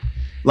included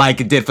like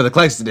it did for the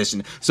collector's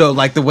edition. So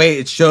like the way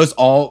it shows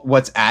all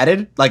what's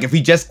added, like if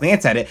we just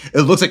glance at it,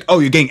 it looks like, oh,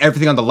 you're getting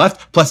everything on the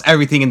left plus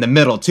everything in the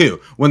middle too,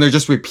 when they're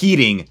just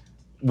repeating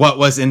what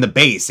was in the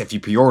base if you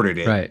pre-ordered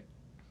it. Right.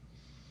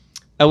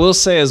 I will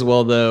say as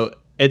well though,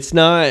 it's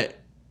not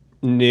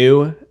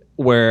new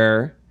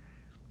where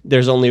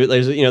there's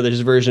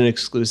version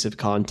exclusive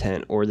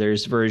content or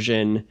there's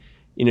version,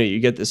 you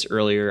get this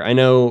earlier. I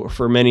know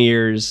for many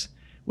years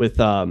with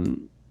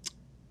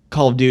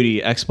Call of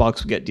Duty, Xbox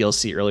would get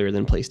DLC earlier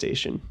than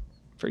PlayStation,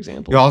 for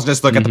example. You also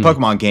just look at the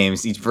Pokemon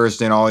games. Each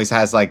version always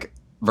has like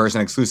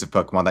version exclusive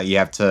Pokemon that you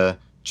have to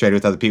trade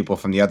with other people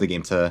from the other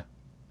game to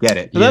get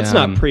it. But that's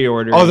Yeah. not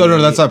pre-order. Oh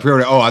no, that's not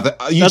pre-order. Oh,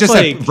 you That's just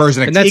like- said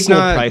version and that's exclusive.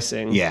 equal not-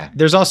 pricing. Yeah.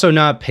 There's also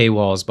not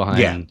paywalls behind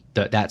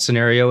Yeah. that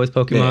scenario with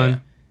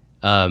Pokemon.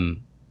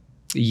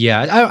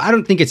 I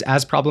don't think it's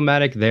as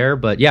problematic there,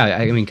 but yeah,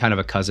 I mean, kind of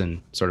a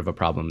cousin sort of a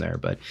problem there.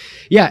 But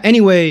yeah,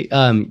 anyway,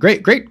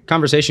 great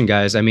conversation,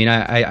 guys. I mean,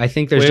 I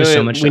think there's just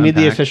so much. We to need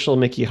the unpack. official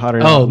Mickey Hot or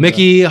Oh, Not.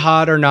 Mickey,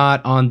 hot or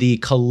not on the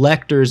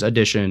collector's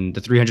edition,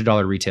 the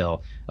 $300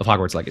 retail of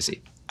Hogwarts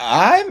Legacy.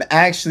 I'm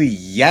actually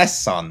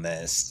yes on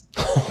this.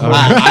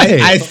 right.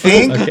 I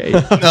think Okay.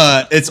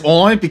 it's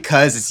only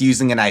because it's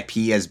using an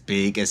IP as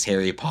big as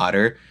Harry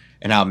Potter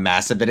and how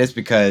massive it is.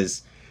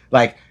 Because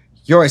like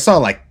you already saw,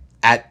 like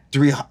at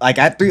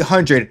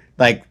 300,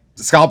 like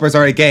Scalper's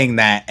already getting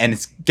that, and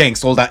it's getting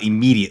sold out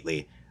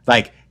immediately.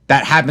 Like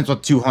that happens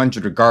with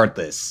 200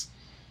 regardless,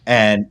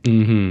 and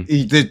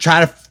they're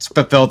trying to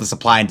fulfill the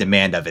supply and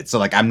demand of it. So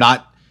like I'm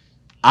not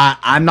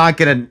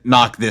gonna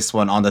knock this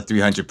one on the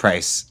 300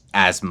 price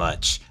as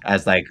much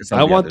as like some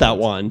I of the want other that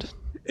ones. wand.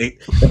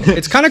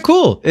 It's kind of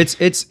cool. It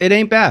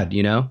ain't bad,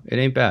 It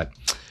ain't bad.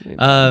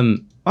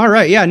 All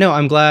right, yeah, no,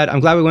 I'm glad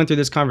we went through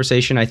this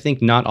conversation. I think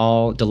not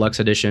all deluxe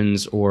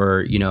editions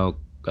or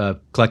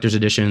collector's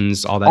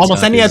editions, all that. Almost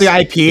stuff any is- other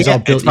IP, is all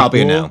it's built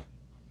probably a equal. no.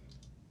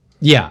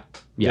 Yeah,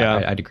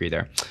 Yeah. I'd agree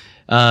there.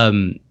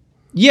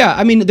 Yeah,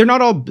 I mean they're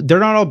not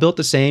all built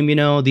the same, you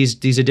know.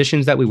 These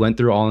editions that we went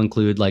through all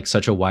include like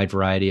such a wide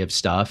variety of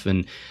stuff,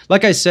 and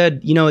like I said,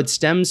 you know, it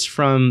stems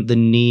from the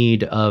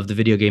need of the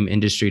video game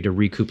industry to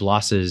recoup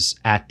losses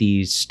at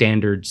the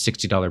standard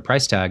 $60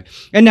 price tag,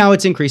 and now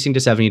it's increasing to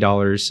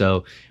 $70.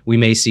 So we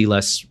may see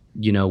less,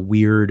 you know,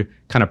 weird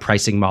kind of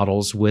pricing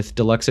models with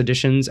deluxe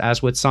editions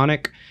as with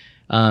Sonic.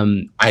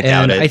 I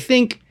doubt it. I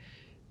think.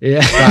 Yeah,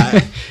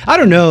 I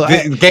don't know.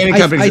 The gaming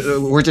companies,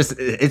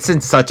 it's in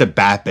such a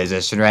bad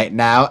position right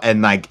now.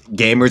 And like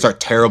gamers are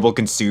terrible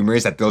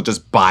consumers that they'll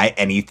just buy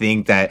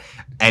anything that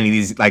any of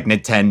these like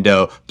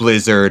Nintendo,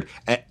 Blizzard,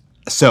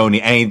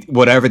 Sony,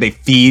 whatever they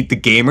feed the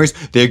gamers,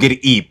 they're going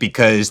to eat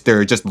because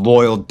they're just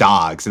loyal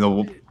dogs. And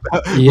we'll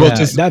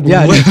just lick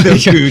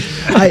the food.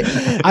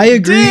 I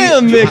agree.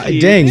 Damn, Mickey.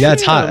 Dang,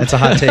 that's hot. That's a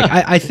hot take.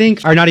 I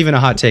think, or not even a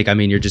hot take. I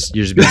mean, you're just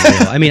being real.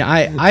 I mean,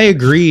 I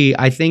agree.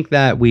 I think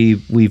that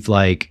we've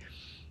like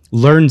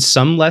learned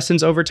some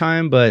lessons over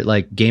time, but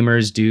like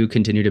gamers do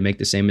continue to make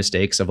the same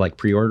mistakes of like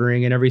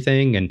pre-ordering and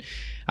everything. And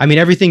I mean,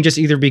 everything just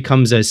either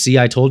becomes a "see,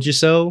 I told you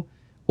so"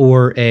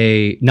 or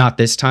a "not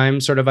this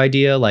time" sort of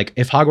idea. Like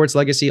if Hogwarts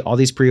Legacy, all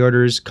these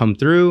pre-orders come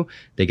through,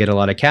 they get a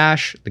lot of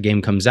cash, the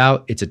game comes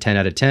out, it's a 10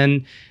 out of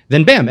 10,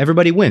 then bam,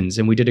 everybody wins.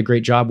 And we did a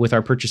great job with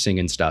our purchasing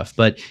and stuff.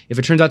 But if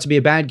it turns out to be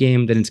a bad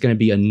game, then it's going to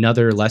be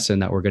another lesson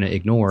that we're going to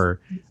ignore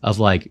of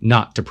like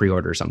not to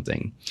pre-order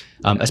something,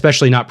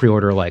 especially not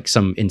pre-order like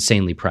some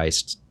insanely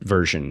priced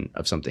version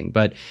of something.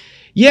 But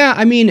yeah,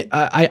 I mean,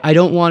 I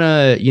don't want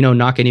to, you know,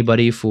 knock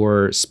anybody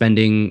for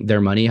spending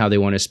their money how they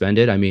want to spend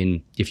it. I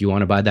mean, if you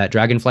want to buy that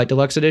Dragonflight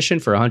Deluxe Edition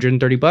for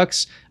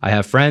 $130, I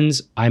have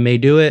friends, I may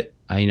do it.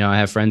 I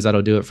have friends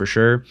that'll do it for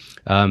sure.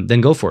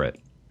 Then go for it.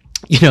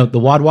 You know, the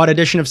Wad Wad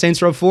edition of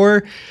Saints Row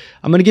 4,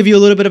 I'm going to give you a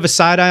little bit of a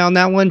side eye on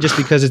that one just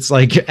because it's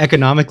like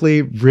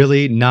economically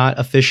really not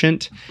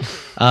efficient.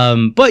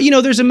 But, you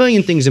know, there's a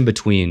million things in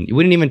between.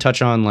 We didn't even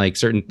touch on like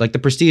certain, like the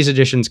Prestige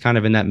edition's kind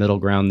of in that middle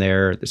ground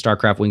there. The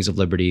StarCraft Wings of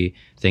Liberty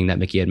thing that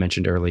Mickey had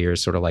mentioned earlier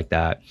is sort of like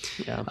that.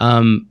 Yeah.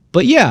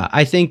 But yeah,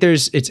 I think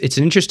it's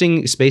an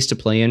interesting space to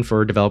play in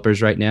for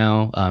developers right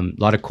now. A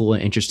lot of cool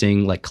and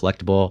interesting like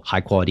collectible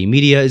high quality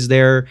media is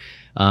there.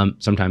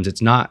 Sometimes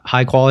it's not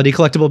high quality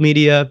collectible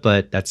media,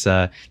 but that's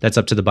up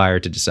to the buyer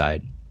to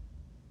decide.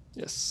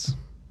 Yes.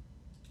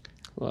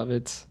 Love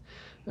it.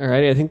 All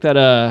right. I think that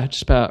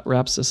just about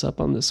wraps us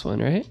up on this one,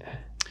 right?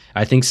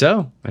 I think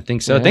so. Yeah.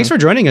 Thanks for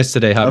joining us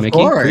today, Hot Of Mickey.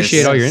 course.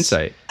 Appreciate all your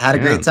insight. Had a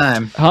great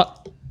time.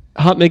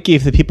 Hot Mickey,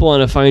 if the people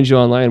want to find you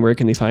online, where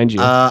can they find you?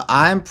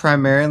 I'm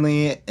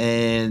primarily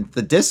in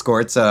the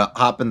Discord, so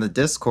hop in the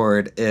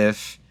Discord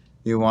if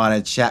you want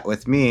to chat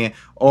with me.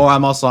 Or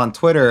I'm also on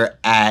Twitter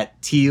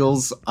at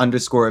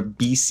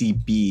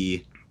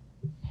Teals_BCB.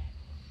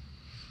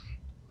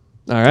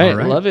 All right.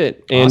 Love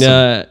it. And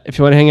Awesome. If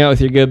you want to hang out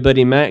with your good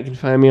buddy Matt, you can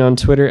find me on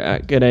Twitter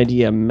at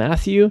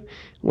GoodIdeaMatthew,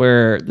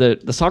 where the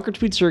soccer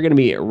tweets are going to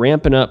be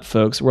ramping up,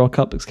 folks. World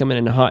Cup is coming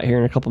in hot here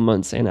in a couple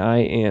months, and I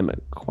am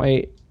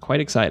quite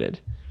excited.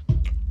 I'm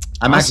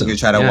Awesome. actually going to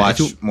try to Yeah, watch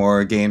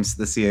more games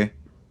this year.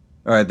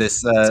 Or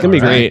this. It's going to be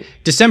great.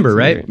 December,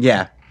 right?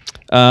 Yeah.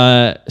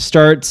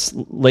 Starts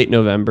late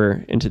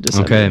November into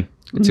December. Okay.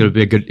 It'll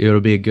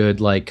be a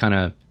good like kind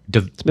of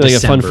It's been like a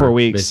fun 4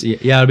 weeks.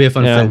 Yeah, it'll be a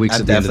fun 4 weeks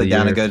I'm at the end of the definitely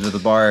down year. to go to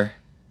the bar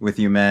with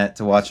you, Matt,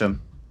 to watch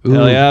them.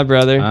 Hell yeah,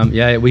 brother.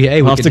 Yeah, we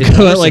We'll have can to hit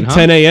go in at like person,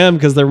 10 a.m.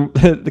 because the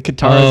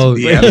Qatar. Oh,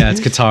 yeah, it's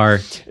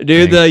Qatar. Dude,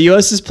 Dang. the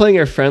U.S. is playing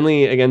a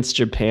friendly against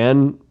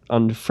Japan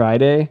on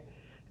Friday,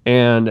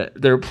 and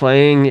they're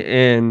hosting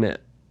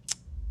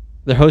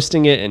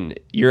it in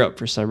Europe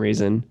for some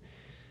reason,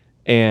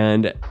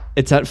 and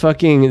it's at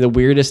fucking the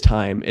weirdest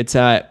time. It's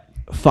at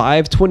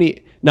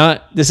 5:20.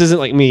 This isn't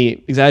like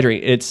me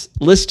exaggerating. It's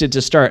listed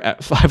to start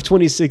at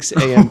 5:26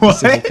 a.m.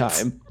 Pacific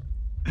time.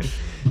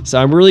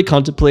 So I'm really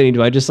contemplating,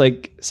 do I just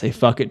like say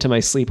fuck it to my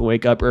sleep and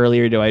wake up early,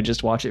 or do I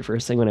just watch it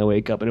first thing when I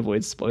wake up and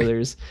avoid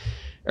spoilers,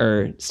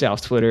 or stay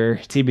off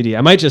Twitter? TBD.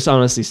 I might just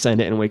honestly send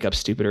it and wake up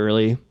stupid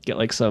early, get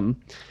like some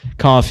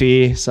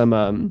coffee,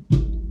 some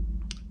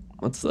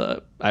what's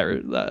the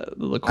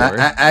liqueur?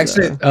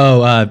 Actually,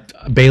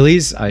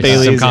 Bailey's.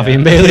 Bailey's, Some coffee yeah.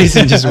 and Bailey's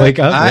and just wake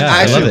up. I Yeah,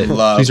 I love actually it.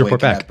 love Please waking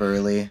report back. up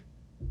early.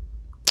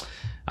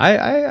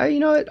 I you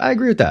know what? I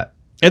agree with that.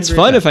 It's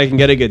fun if I can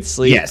get a good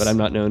sleep, Yes. but I'm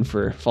not known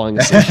for falling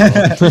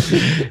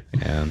asleep.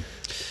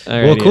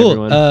 Well,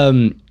 Cool.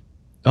 Everyone.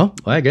 Well,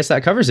 I guess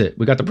that covers it.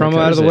 We got the promo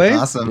out of the way.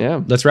 Awesome.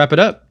 Yeah. Let's wrap it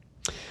up.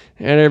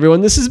 And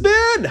everyone, this has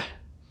been.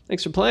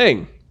 Thanks for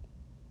playing.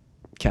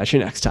 Catch you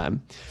next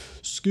time.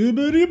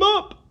 Skibbity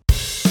bop.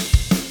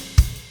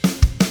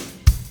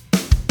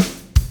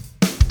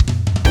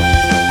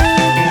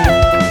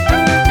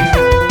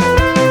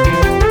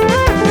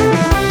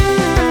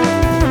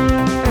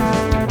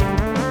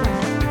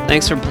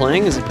 Thanks for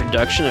Playing is a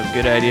production of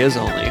Good Ideas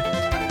Only.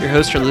 Your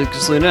hosts are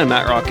Lucas Luna and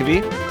Matt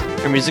Rockaby.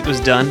 Our music was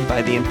done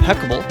by the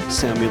impeccable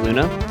Sammy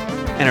Luna,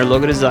 and our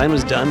logo design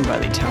was done by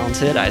the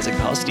talented Isaac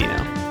Palestino.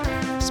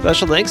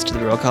 Special thanks to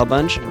the Roll Call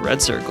Bunch and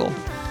Red Circle.